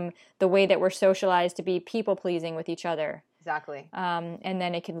coming from the way that we're socialized to be people pleasing with each other. Exactly. And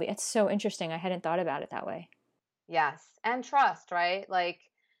then it can, it's so interesting. I hadn't thought about it that way. Yes. And trust, right? Like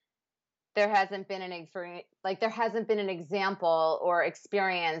there hasn't been an example or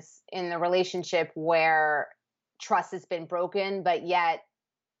experience in the relationship where trust has been broken, but yet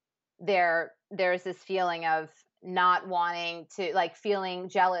there's this feeling of not wanting to, like, feeling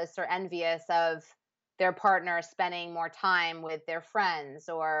jealous or envious of their partner spending more time with their friends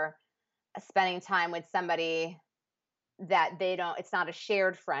or spending time with somebody that it's not a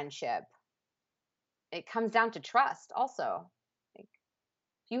shared friendship. It comes down to trust also. Like,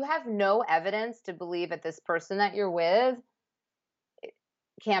 if you have no evidence to believe that this person that you're with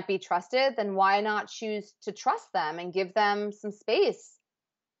can't be trusted, then why not choose to trust them and give them some space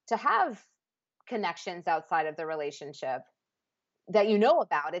to have connections outside of the relationship that you know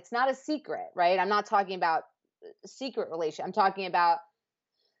about? It's not a secret, right? I'm not talking about secret relation. I'm talking about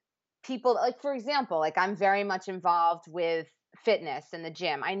people, like, for example, like I'm very much involved with fitness in the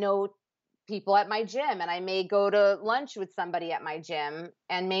gym. I know people at my gym, and I may go to lunch with somebody at my gym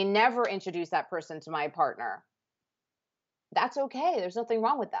and may never introduce that person to my partner. That's okay. There's nothing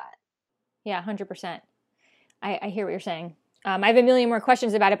wrong with that. Yeah, 100%. I hear what you're saying. I have a million more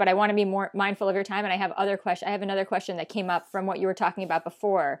questions about it, but I want to be more mindful of your time. And I have another question that came up from what you were talking about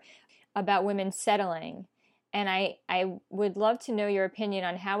before. about women settling. And I would love to know your opinion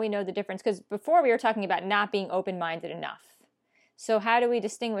on how we know the difference. Because before we were talking about not being open-minded enough. So how do we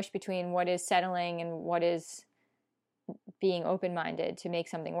distinguish between what is settling and what is being open-minded to make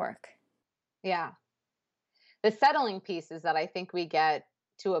something work? Yeah. The settling piece is that I think we get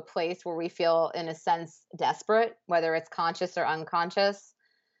to a place where we feel, in a sense, desperate, whether it's conscious or unconscious.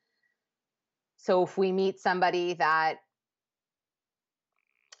 So if we meet somebody that,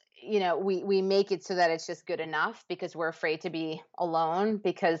 we make it so that it's just good enough because we're afraid to be alone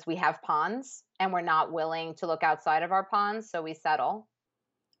because we have pawns and we're not willing to look outside of our pawns. So we settle.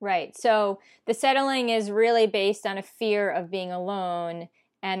 Right. So the settling is really based on a fear of being alone,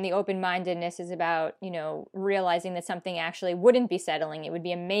 and the open-mindedness is about, realizing that something actually wouldn't be settling. It would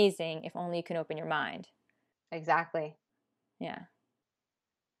be amazing if only you can open your mind. Exactly. Yeah.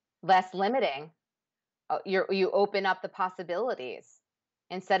 Less limiting. You open up the possibilities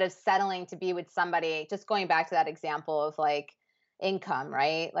instead of settling to be with somebody. Just going back to that example of like income,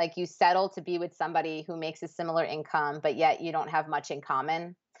 right? Like you settle to be with somebody who makes a similar income, but yet you don't have much in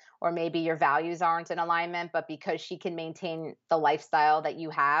common. Or maybe your values aren't in alignment, but because she can maintain the lifestyle that you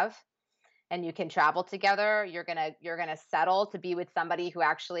have and you can travel together, you're going to settle to be with somebody who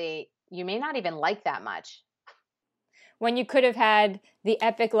actually you may not even like that much. When you could have had the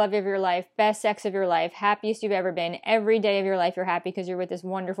epic love of your life, best sex of your life, happiest you've ever been, every day of your life you're happy because you're with this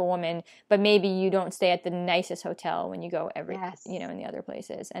wonderful woman, but maybe you don't stay at the nicest hotel when you go Yes. in the other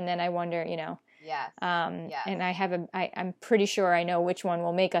places. And then I wonder, Yes. Yes. And I'm pretty sure I know which one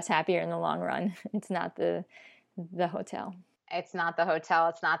will make us happier in the long run. It's not the hotel. It's not the hotel.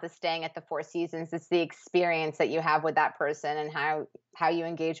 It's not the staying at the Four Seasons. It's the experience that you have with that person and how you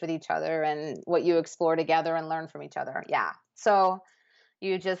engage with each other and what you explore together and learn from each other. Yeah. So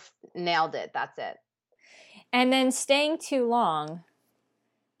you just nailed it. That's it. And then staying too long.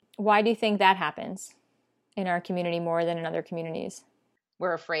 Why do you think that happens in our community more than in other communities?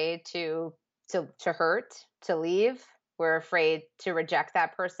 We're afraid to hurt, to leave. We're afraid to reject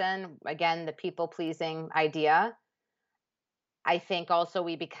that person. Again, the people pleasing idea. I think also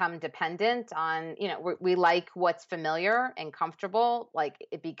we become dependent on, we like what's familiar and comfortable. Like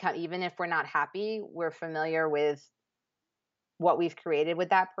even if we're not happy, we're familiar with what we've created with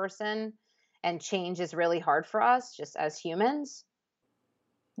that person. And change is really hard for us just as humans.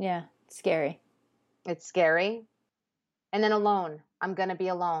 Yeah, it's scary. It's scary. And then alone. I'm going to be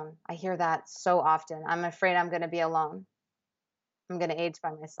alone. I hear that so often. I'm afraid I'm going to be alone. I'm going to age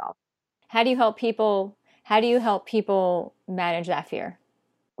by myself. How do you help people manage that fear?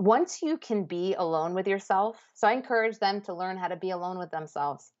 Once you can be alone with yourself, so I encourage them to learn how to be alone with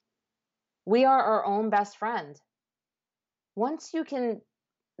themselves. We are our own best friend. Once you can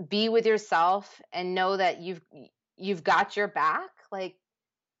be with yourself and know that you've got your back, like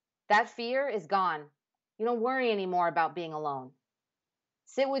that fear is gone. You don't worry anymore about being alone.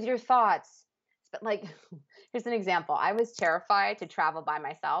 Sit with your thoughts. But like, here's an example. I was terrified to travel by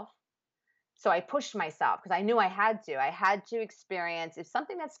myself. So I pushed myself because I knew I had to. I had to experience, if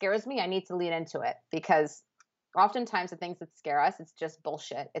something that scares me, I need to lean into it, because oftentimes the things that scare us, it's just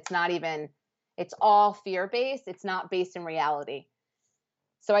bullshit. It's all fear-based. It's not based in reality.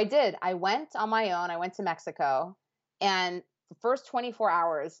 So I did. I went on my own. I went to Mexico, and the first 24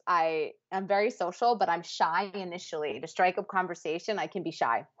 hours, I am very social, but I'm shy initially. To strike up conversation, I can be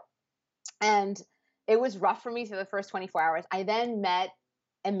shy. And it was rough for me through the first 24 hours. I then met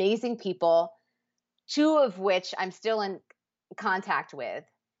amazing people, two of which I'm still in contact with.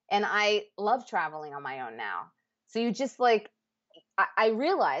 And I love traveling on my own now. So you just I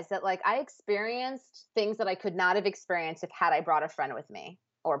realized that I experienced things that I could not have experienced had I brought a friend with me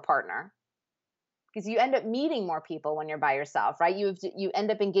or a partner. Because you end up meeting more people when you're by yourself, right? You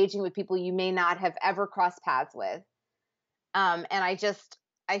end up engaging with people you may not have ever crossed paths with. And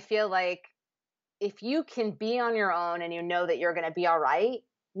I feel like if you can be on your own and you know that you're going to be all right,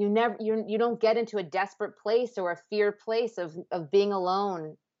 you don't get into a desperate place or a feared place of being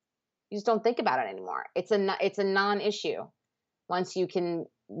alone. You just don't think about it anymore. It's a non-issue once you can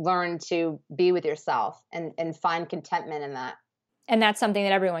learn to be with yourself and find contentment in that. And that's something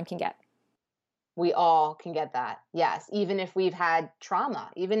that everyone can get. We all can get that. Yes. Even if we've had trauma,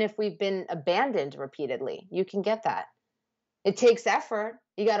 even if we've been abandoned repeatedly, you can get that. It takes effort.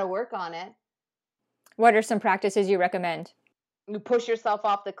 You got to work on it. What are some practices you recommend? You push yourself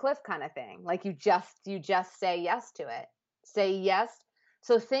off the cliff kind of thing. Like you just say yes to it. Say yes.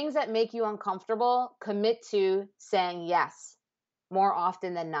 So things that make you uncomfortable, commit to saying yes more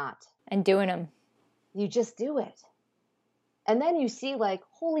often than not. And doing them. You just do it. And then you see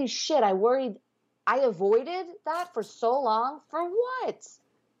holy shit, I avoided that for so long. For what?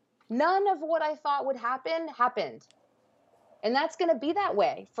 None of what I thought would happen happened. And that's going to be that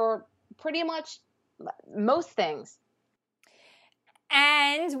way for pretty much most things.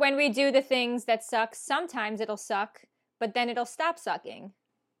 And when we do the things that suck, sometimes it'll suck, but then it'll stop sucking.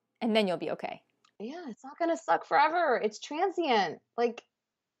 And then you'll be okay. Yeah, it's not going to suck forever. It's transient. Like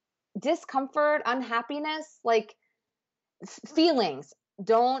discomfort, unhappiness, like feelings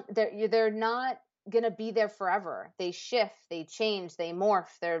they're not going to be there forever. They shift, they change, they morph.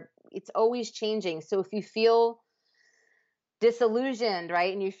 It's always changing. So if you feel disillusioned,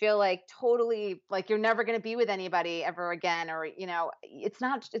 right, and you feel like totally like you're never going to be with anybody ever again, or it's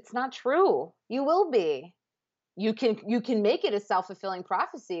not true. You will be. You can make it a self-fulfilling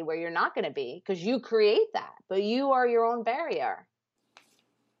prophecy where you're not going to be, because you create that, but you are your own barrier.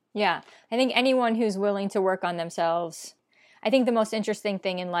 Yeah, I think anyone who's willing to work on themselves, I think the most interesting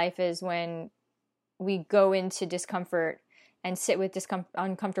thing in life is when we go into discomfort and sit with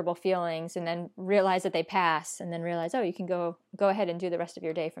uncomfortable feelings and then realize that they pass, and then realize, oh, you can go ahead and do the rest of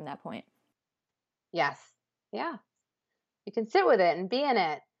your day from that point. Yes. Yeah. You can sit with it and be in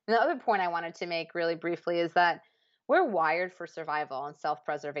it. And the other point I wanted to make really briefly is that we're wired for survival and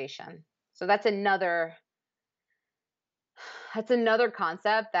self-preservation. So that's another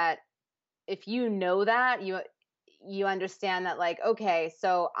concept that if you know that, you understand that, like, okay,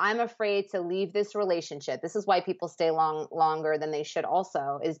 so I'm afraid to leave this relationship. This is why people stay longer than they should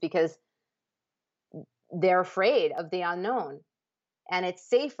also, is because they're afraid of the unknown. And it's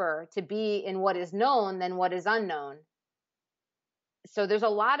safer to be in what is known than what is unknown. So there's a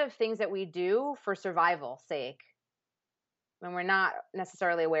lot of things that we do for survival's sake when we're not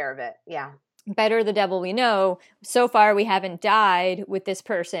necessarily aware of it. Yeah. Better the devil we know. So far, we haven't died with this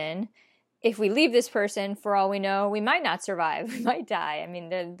person. If we leave this person, for all we know, we might not survive. We might die. I mean,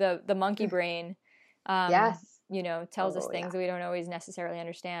 the monkey brain, Yes, tells us things that we don't always necessarily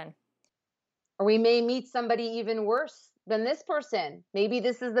understand. Or we may meet somebody even worse than this person. Maybe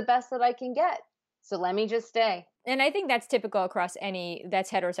this is the best that I can get, so let me just stay. And I think that's typical across that's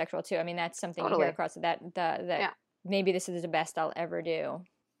heterosexual too. I mean, that's something you hear across that maybe this is the best I'll ever do.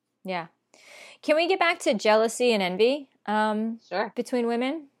 Yeah. Can we get back to jealousy and envy? Sure. Between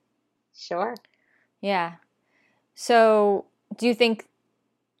women? Sure. Yeah. So do you think,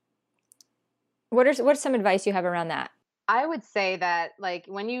 what's some advice you have around that? I would say that, like,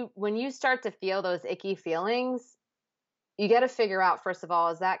 when you start to feel those icky feelings, you got to figure out, first of all,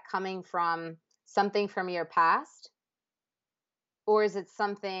 is that coming from something from your past, or is it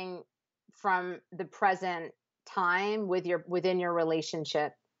something from the present time within your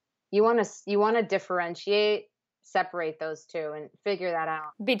relationship? You want to differentiate, separate those two, and figure that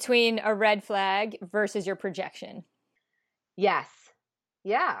out. Between a red flag versus your projection. Yes.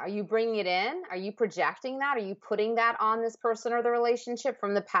 Yeah. Are you bringing it in? Are you projecting that? Are you putting that on this person or the relationship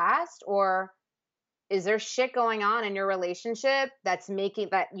from the past? Or is there shit going on in your relationship that's making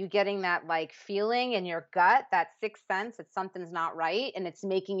that you getting that, like, feeling in your gut, that sixth sense that something's not right, and it's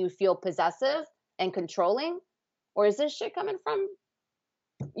making you feel possessive and controlling? Or is this shit coming from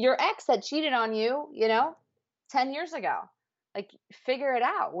your ex that cheated on you, 10 years ago? Like, figure it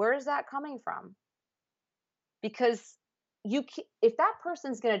out. Where is that coming from? Because if that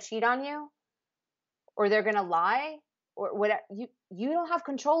person's going to cheat on you, or they're going to lie, or whatever, you don't have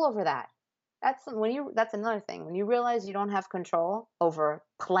control over that. That's another thing. When you realize you don't have control over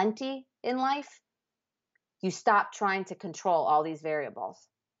plenty in life, you stop trying to control all these variables.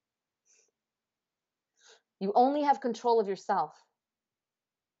 You only have control of yourself.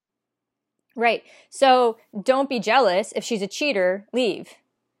 Right. So don't be jealous. If she's a cheater, leave.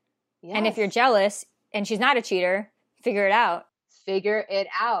 Yes. And if you're jealous and she's not a cheater, figure it out. Figure it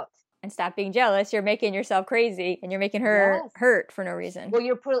out. And stop being jealous. You're making yourself crazy, and you're making her hurt for no reason. Well,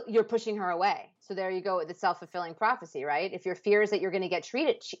 you're pushing her away. So there you go with the self-fulfilling prophecy, right? If your fear is that you're going to get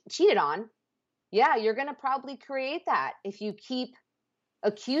cheated on, yeah, you're going to probably create that if you keep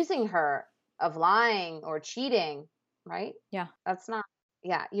accusing her of lying or cheating, right? Yeah.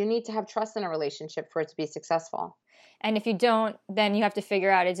 You need to have trust in a relationship for it to be successful. And if you don't, then you have to figure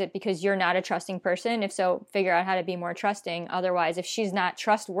out, is it because you're not a trusting person? If so, figure out how to be more trusting. Otherwise, if she's not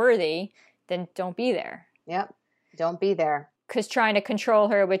trustworthy, then don't be there. Yep. Don't be there. Because trying to control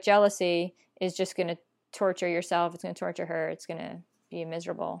her with jealousy is just going to torture yourself. It's going to torture her. It's going to be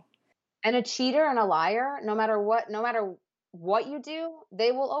miserable. And a cheater and a liar, no matter what you do,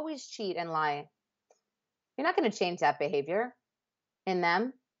 they will always cheat and lie. You're not going to change that behavior in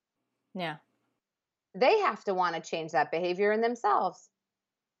them. Yeah. They have to want to change that behavior in themselves.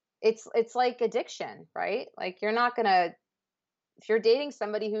 It's like addiction, right? Like, you're not going to, if you're dating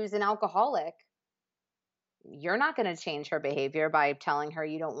somebody who's an alcoholic, You're not going to change her behavior by telling her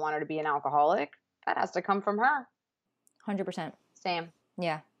you don't want her to be an alcoholic. That has to come from her. 100%. Same.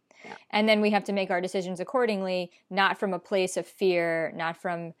 Yeah. Yeah. And then we have to make our decisions accordingly, not from a place of fear, not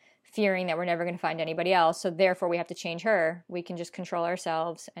from fearing that we're never going to find anybody else. So therefore we have to change her. We can just control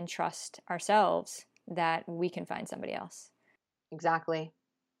ourselves and trust ourselves that we can find somebody else. Exactly.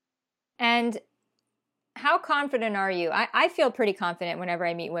 And how confident are you? I feel pretty confident whenever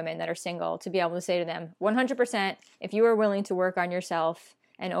I meet women that are single to be able to say to them, 100%, if you are willing to work on yourself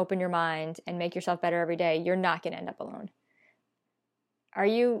and open your mind and make yourself better every day, you're not going to end up alone.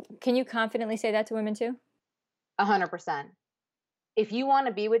 Can you confidently say that to women too? 100%. If you want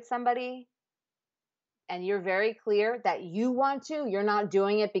to be with somebody and you're very clear that you want to, you're not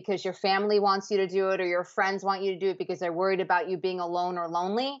doing it because your family wants you to do it or your friends want you to do it because they're worried about you being alone or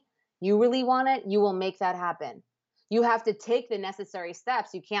lonely, you really want it, you will make that happen. You have to take the necessary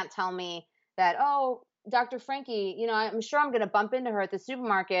steps. You can't tell me that, oh, Dr. Frankie, I'm sure I'm going to bump into her at the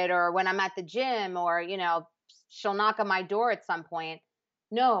supermarket or when I'm at the gym or, she'll knock on my door at some point.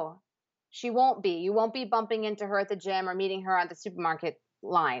 No, she won't be. You won't be bumping into her at the gym or meeting her on the supermarket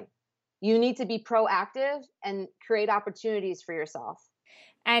line. You need to be proactive and create opportunities for yourself.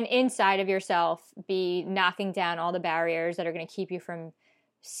 And inside of yourself, be knocking down all the barriers that are going to keep you from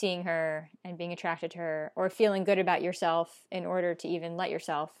seeing her and being attracted to her or feeling good about yourself in order to even let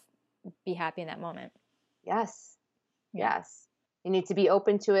yourself be happy in that moment. Yes. Yeah. Yes. You need to be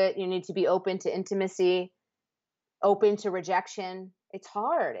open to it. You need to be open to intimacy, open to rejection. It's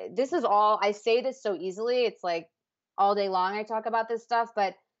hard. This is all, I say this so easily. It's like all day long I talk about this stuff,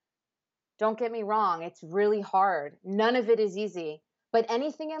 but don't get me wrong. It's really hard. None of it is easy, but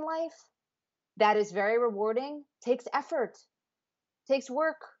anything in life that is very rewarding takes effort, takes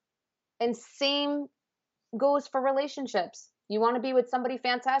work. And same goes for relationships. You want to be with somebody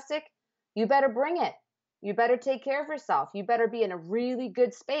fantastic? You better bring it. You better take care of yourself. You better be in a really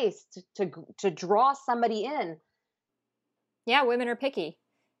good space to draw somebody in. Yeah, women are picky.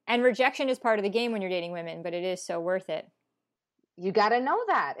 And rejection is part of the game when you're dating women, but it is so worth it. You got to know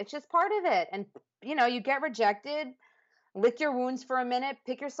that. It's just part of it. And, you get rejected, lick your wounds for a minute,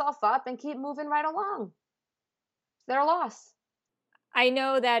 pick yourself up, and keep moving right along. It's their loss. I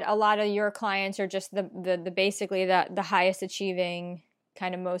know that a lot of your clients are just the basically the highest achieving,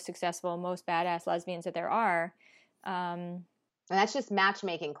 kind of most successful, most badass lesbians that there are. And that's just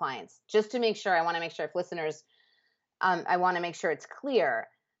matchmaking clients. Just to make sure, I want to make sure if listeners, I want to make sure it's clear.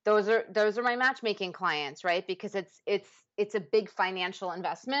 Those are my matchmaking clients, right? Because it's a big financial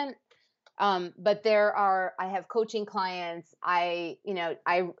investment. But I have coaching clients. I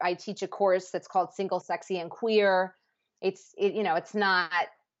teach a course that's called Single, Sexy, and Queer. It's not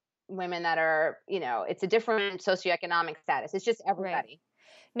women that are, it's a different socioeconomic status. It's just everybody. Right.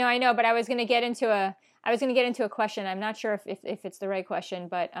 No, I know, but I was going to get into a question. I'm not sure if it's the right question,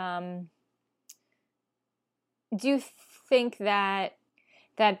 but do you think that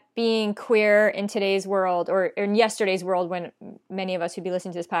being queer in today's world or in yesterday's world, when many of us who'd be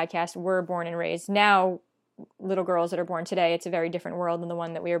listening to this podcast were born and raised, now little girls that are born today, it's a very different world than the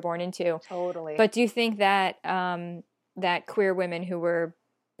one that we were born into. Totally. But do you think that that queer women who were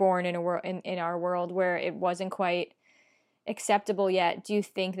born in our world where it wasn't quite acceptable yet, do you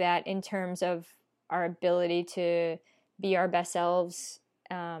think that in terms of our ability to be our best selves,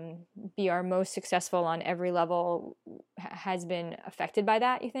 be our most successful on every level, has been affected by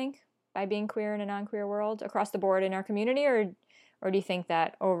that, you think, by being queer in a non-queer world across the board in our community, or do you think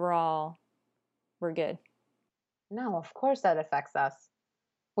that overall we're good? No, of course that affects us.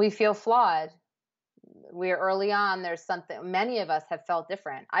 We feel flawed. We're early on, there's something, many of us have felt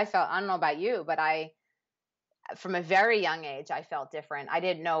different. I don't know about you, but from a very young age, I felt different. I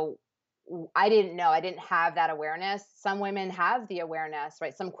didn't know. I didn't have that awareness. Some women have the awareness,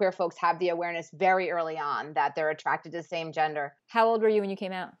 right? Some queer folks have the awareness very early on that they're attracted to the same gender. How old were you when you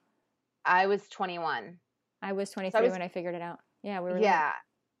came out? I was 21. I was 23 when I figured it out. Yeah, we were. Yeah. Late.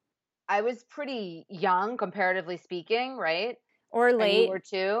 I was pretty young, comparatively speaking, right? Or late. And you were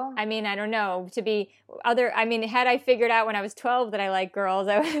too? I mean, I don't know. Had I figured out when I was 12 that I like girls,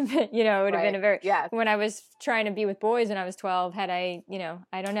 I would have been, it would have been a very, when I was trying to be with boys when I was 12, had I,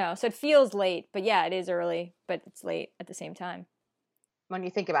 I don't know. So it feels late, but yeah, it is early, but it's late at the same time. When you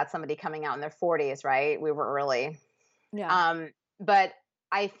think about somebody coming out in their 40s, right? We were early. Yeah. But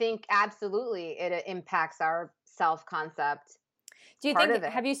I think absolutely it impacts our self-concept. Do you think,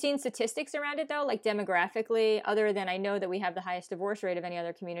 have you seen statistics around it though, like demographically, other than I know that we have the highest divorce rate of any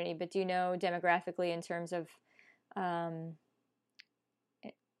other community, but do you know demographically in terms of, I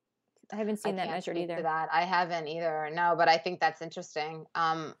haven't seen that measured either. I haven't either. No, but I think that's interesting.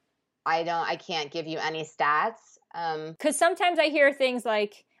 I can't give you any stats. Because sometimes I hear things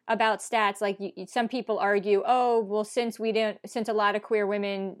like about stats, like some people argue, oh, well, since a lot of queer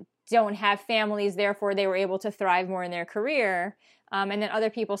women don't have families, therefore they were able to thrive more in their career. And then other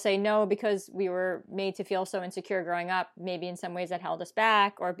people say no, because we were made to feel so insecure growing up, maybe in some ways that held us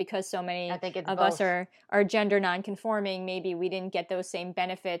back, or because so many of us are gender nonconforming, maybe we didn't get those same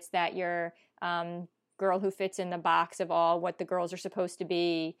benefits that your girl who fits in the box of all what the girls are supposed to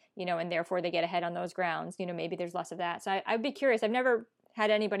be, and therefore they get ahead on those grounds. Maybe there's less of that. So I'd be curious. I've never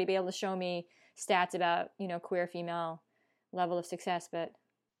had anybody be able to show me stats about, queer female level of success, but.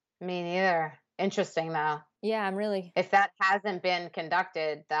 Me neither. Interesting though. Yeah, I'm really. If that hasn't been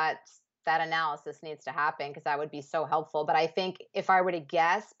conducted, that analysis needs to happen, because that would be so helpful. But I think if I were to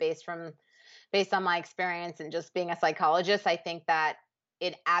guess based on my experience and just being a psychologist, I think that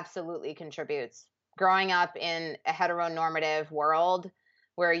it absolutely contributes. Growing up in a heteronormative world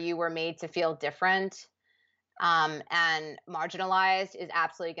where you were made to feel different and marginalized is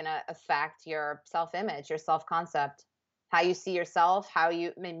absolutely going to affect your self-image, your self-concept, how you see yourself,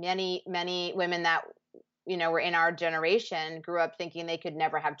 many women that, were in our generation grew up thinking they could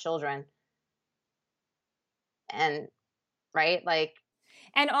never have children. And right, like.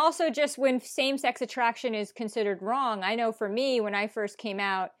 And also just when same-sex attraction is considered wrong, I know for me, when I first came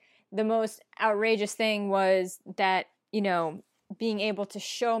out, the most outrageous thing was that, being able to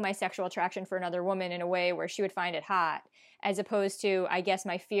show my sexual attraction for another woman in a way where she would find it hot, as opposed to, I guess,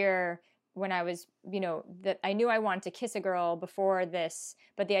 my fear when I was, that I knew I wanted to kiss a girl before this,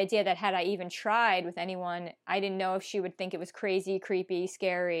 but the idea that had I even tried with anyone, I didn't know if she would think it was crazy, creepy,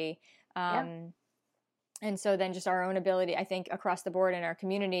 scary. And so then just our own ability, I think, across the board in our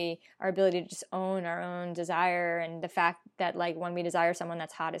community, our ability to just own our own desire, and the fact that, like, when we desire someone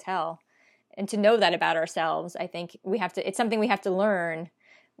that's hot as hell, and to know that about ourselves, I think it's something we have to learn,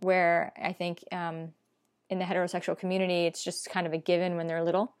 where I think in the heterosexual community, it's just kind of a given when they're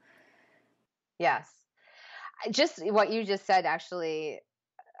little. Yes. Just what you just said actually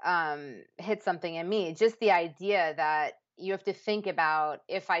hit something in me. Just the idea that you have to think about,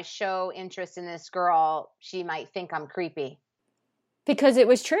 if I show interest in this girl, she might think I'm creepy. Because it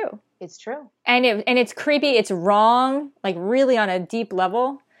was true. It's true. And it's creepy. It's wrong, like really on a deep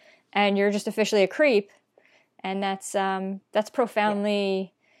level. And you're just officially a creep. And that's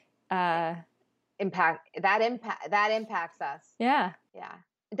profoundly that impacts us. Yeah. Yeah.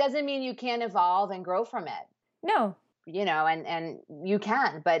 It doesn't mean you can't evolve and grow from it. No. And you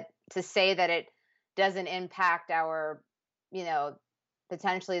can, but to say that it doesn't impact our,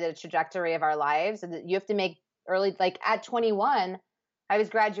 potentially the trajectory of our lives, and you have to make early, like at 21, I was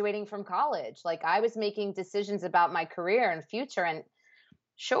graduating from college. Like, I was making decisions about my career and future, and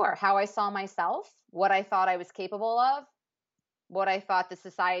sure, how I saw myself, what I thought I was capable of, what I thought the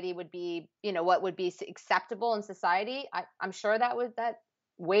society would be, what would be acceptable in society. I'm sure that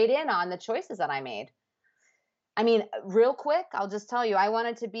weighed in on the choices that I made. I mean, real quick, I'll just tell you, I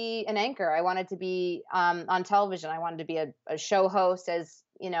wanted to be an anchor. I wanted to be on television. I wanted to be a show host,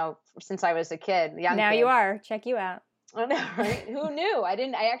 since I was a kid. Now you are. Check you out. I know, right? Who knew?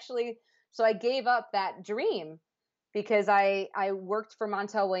 So I gave up that dream, because I worked for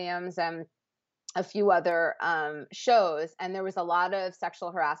Montel Williams and a few other shows, and there was a lot of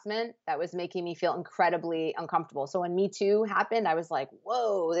sexual harassment that was making me feel incredibly uncomfortable. So when Me Too happened, I was like,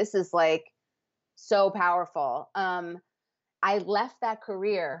 whoa, this is like so powerful. I left that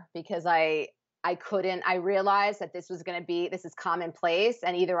career because I realized that this is commonplace,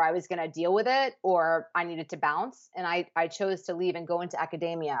 and either I was going to deal with it or I needed to bounce. And I chose to leave and go into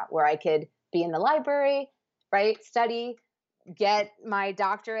academia, where I could be in the library, right? Study, get my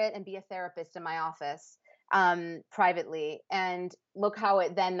doctorate, and be a therapist in my office privately. And look how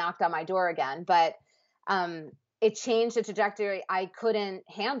it then knocked on my door again. But it changed the trajectory I couldn't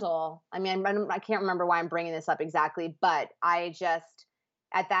handle. I mean, I can't remember why I'm bringing this up exactly, but I just,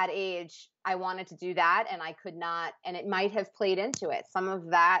 at that age, I wanted to do that, and I could not, and it might have played into it. Some of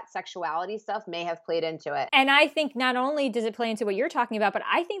that sexuality stuff may have played into it. And I think not only does it play into what you're talking about, but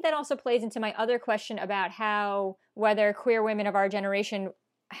I think that also plays into my other question about whether queer women of our generation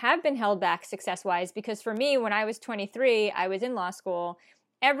have been held back success-wise. Because for me, when I was 23, I was in law school.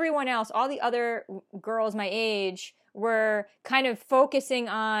 Everyone else, all the other girls my age, were kind of focusing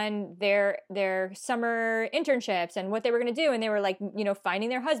on their summer internships and what they were going to do. And they were like, finding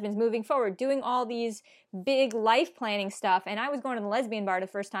their husbands, moving forward, doing all these big life planning stuff. And I was going to the lesbian bar the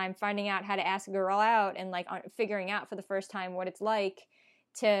first time, finding out how to ask a girl out, and like figuring out for the first time what it's like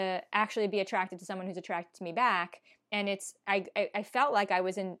to actually be attracted to someone who's attracted to me back. And I felt like I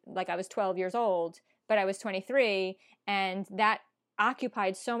was 12 years old, but I was 23, and that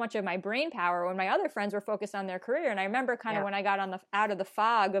occupied so much of my brain power when my other friends were focused on their career. And I remember kind of when I got out of the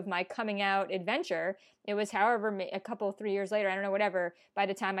fog of my coming out adventure, it was a couple, 3 years later, I don't know, whatever, by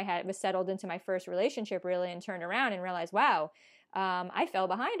the time I was settled into my first relationship really and turned around and realized, wow, I fell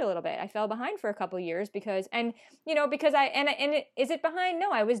behind a little bit. I fell behind for a couple of years is it behind?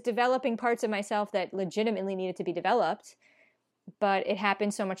 No, I was developing parts of myself that legitimately needed to be developed, but it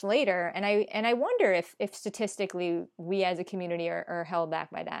happened so much later. And I wonder if statistically we as a community are held back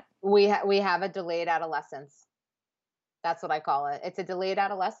by that. We have a delayed adolescence. That's what I call it. It's a delayed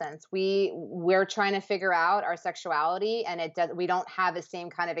adolescence. We're trying to figure out our sexuality, and we don't have the same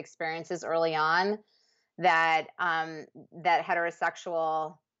kind of experiences early on that our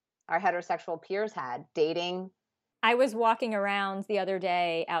heterosexual peers had, dating. I was walking around the other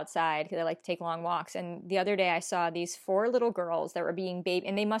day outside because I like to take long walks. And the other day I saw these 4 little girls that were being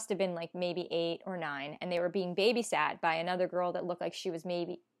and they must have been like maybe 8 or 9. And they were being babysat by another girl that looked like she was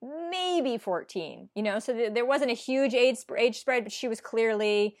maybe 14, so there wasn't a huge age spread, but she was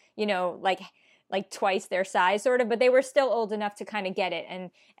clearly, like twice their size sort of, but they were still old enough to kind of get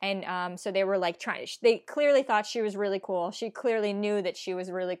it. And so they were like they clearly thought she was really cool. She clearly knew that she was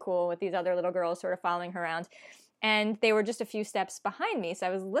really cool with these other little girls sort of following her around. And they were just a few steps behind me. So I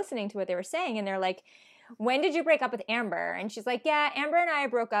was listening to what they were saying, and they're like, when did you break up with Amber? And she's like, yeah, Amber and I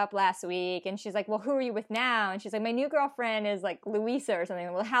broke up last week. And she's like, well, who are you with now? And she's like, my new girlfriend is like Louisa or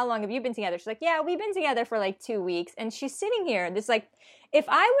something. Well, how long have you been together? She's like, yeah, we've been together for like 2 weeks. And she's sitting here, this like, if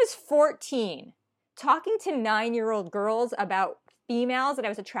I was 14 talking to 9-year-old girls about females that I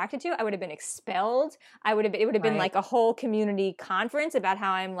was attracted to, I would have been expelled. It would have been like a whole community conference about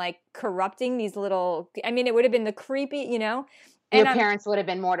how I'm like corrupting these little, it would have been the creepy, Your parents would have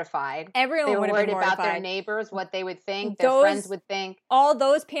been mortified. Everyone would have been mortified. They were worried about their neighbors, what they would think, their friends would think. All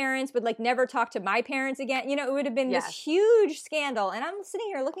those parents would like never talk to my parents again. It would have been this huge scandal. And I'm sitting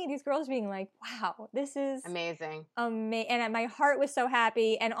here looking at these girls being like, wow, this is amazing. And my heart was so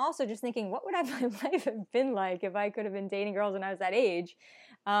happy. And also just thinking, what would my life have been like if I could have been dating girls when I was that age?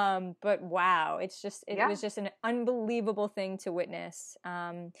 But wow, it was just an unbelievable thing to witness.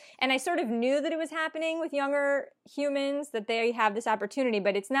 And I sort of knew that it was happening with younger humans, that they have this opportunity,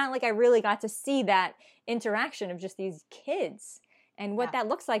 but it's not like I really got to see that interaction of just these kids and what that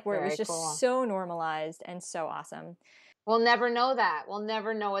looks like, where it was just so normalized and so awesome. We'll never know that. We'll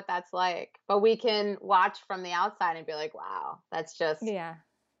never know what that's like, but we can watch from the outside and be like, wow, that's just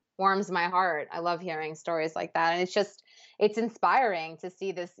warms my heart. I love hearing stories like that. And it's inspiring to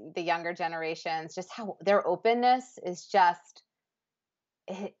see the younger generations, just how their openness is just,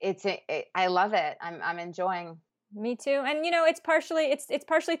 I love it. I'm enjoying. Me too. And it's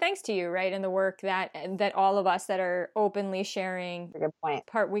partially thanks to you, right? And the work that all of us that are openly sharing. Good point.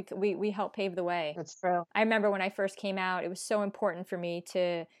 We help pave the way. That's true. I remember when I first came out, it was so important for me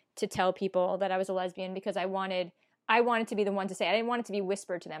to tell people that I was a lesbian, because I wanted to be the one to say it. I didn't want it to be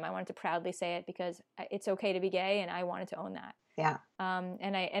whispered to them. I wanted to proudly say it, because it's okay to be gay, and I wanted to own that. Yeah.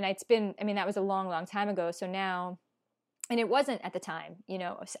 And it's been, that was a long, long time ago. So now, and it wasn't at the time,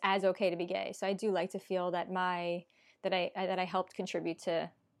 as okay to be gay. So I do like to feel that that I helped contribute to.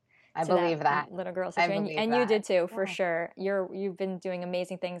 I believe that little girl situation, and you did too, for sure. You've been doing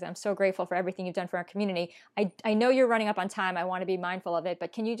amazing things. I'm so grateful for everything you've done for our community. I know you're running up on time. I want to be mindful of it,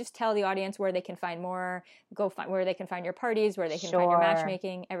 but can you just tell the audience where they can find more? Where they can find your parties, where they can find your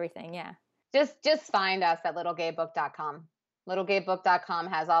matchmaking, everything. Yeah. Just find us at littlegaybook.com. Littlegaybook.com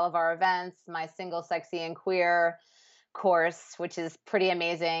has all of our events. My Single, Sexy, and Queer course, which is pretty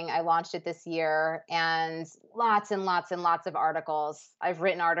amazing. I launched it this year, and lots and lots and lots of articles. I've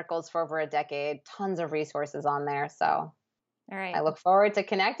written articles for over a decade, tons of resources on there. So all right. I look forward to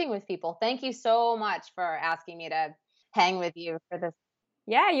connecting with people. Thank you so much for asking me to hang with you for this.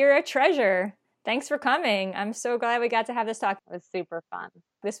 Yeah, you're a treasure. Thanks for coming. I'm so glad we got to have this talk. It was super fun.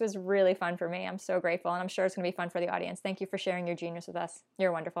 This was really fun for me. I'm so grateful, and I'm sure it's going to be fun for the audience. Thank you for sharing your genius with us.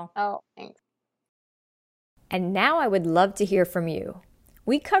 You're wonderful. Oh, thanks. And now I would love to hear from you.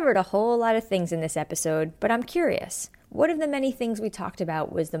 We covered a whole lot of things in this episode, but I'm curious, what of the many things we talked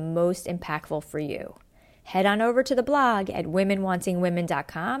about was the most impactful for you? Head on over to the blog at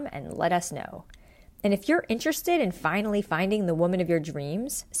womenwantingwomen.com and let us know. And if you're interested in finally finding the woman of your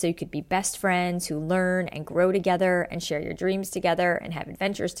dreams, so you could be best friends who learn and grow together and share your dreams together and have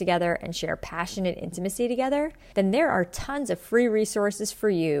adventures together and share passionate intimacy together, then there are tons of free resources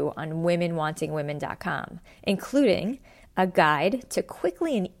for you on womenwantingwomen.com, including a guide to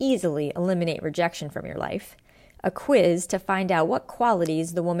quickly and easily eliminate rejection from your life, a quiz to find out what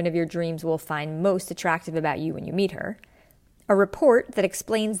qualities the woman of your dreams will find most attractive about you when you meet her, a report that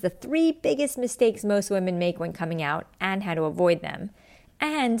explains the 3 biggest mistakes most women make when coming out and how to avoid them,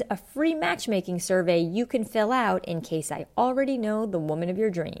 and a free matchmaking survey you can fill out in case I already know the woman of your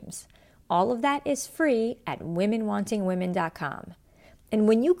dreams. All of that is free at womenwantingwomen.com. And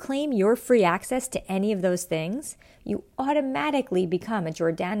when you claim your free access to any of those things, you automatically become a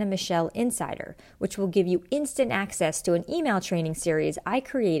Jordana Michelle Insider, which will give you instant access to an email training series I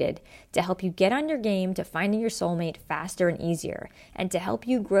created to help you get on your game to finding your soulmate faster and easier, and to help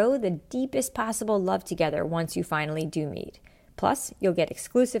you grow the deepest possible love together once you finally do meet. Plus, you'll get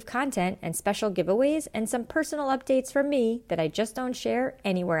exclusive content and special giveaways and some personal updates from me that I just don't share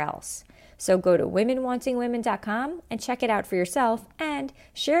anywhere else. So go to womenwantingwomen.com and check it out for yourself, and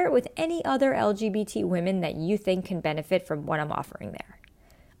share it with any other LGBT women that you think can benefit from what I'm offering there.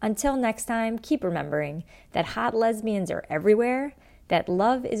 Until next time, keep remembering that hot lesbians are everywhere, that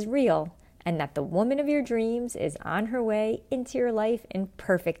love is real, and that the woman of your dreams is on her way into your life in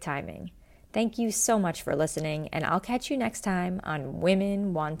perfect timing. Thank you so much for listening, and I'll catch you next time on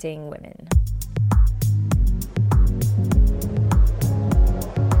Women Wanting Women.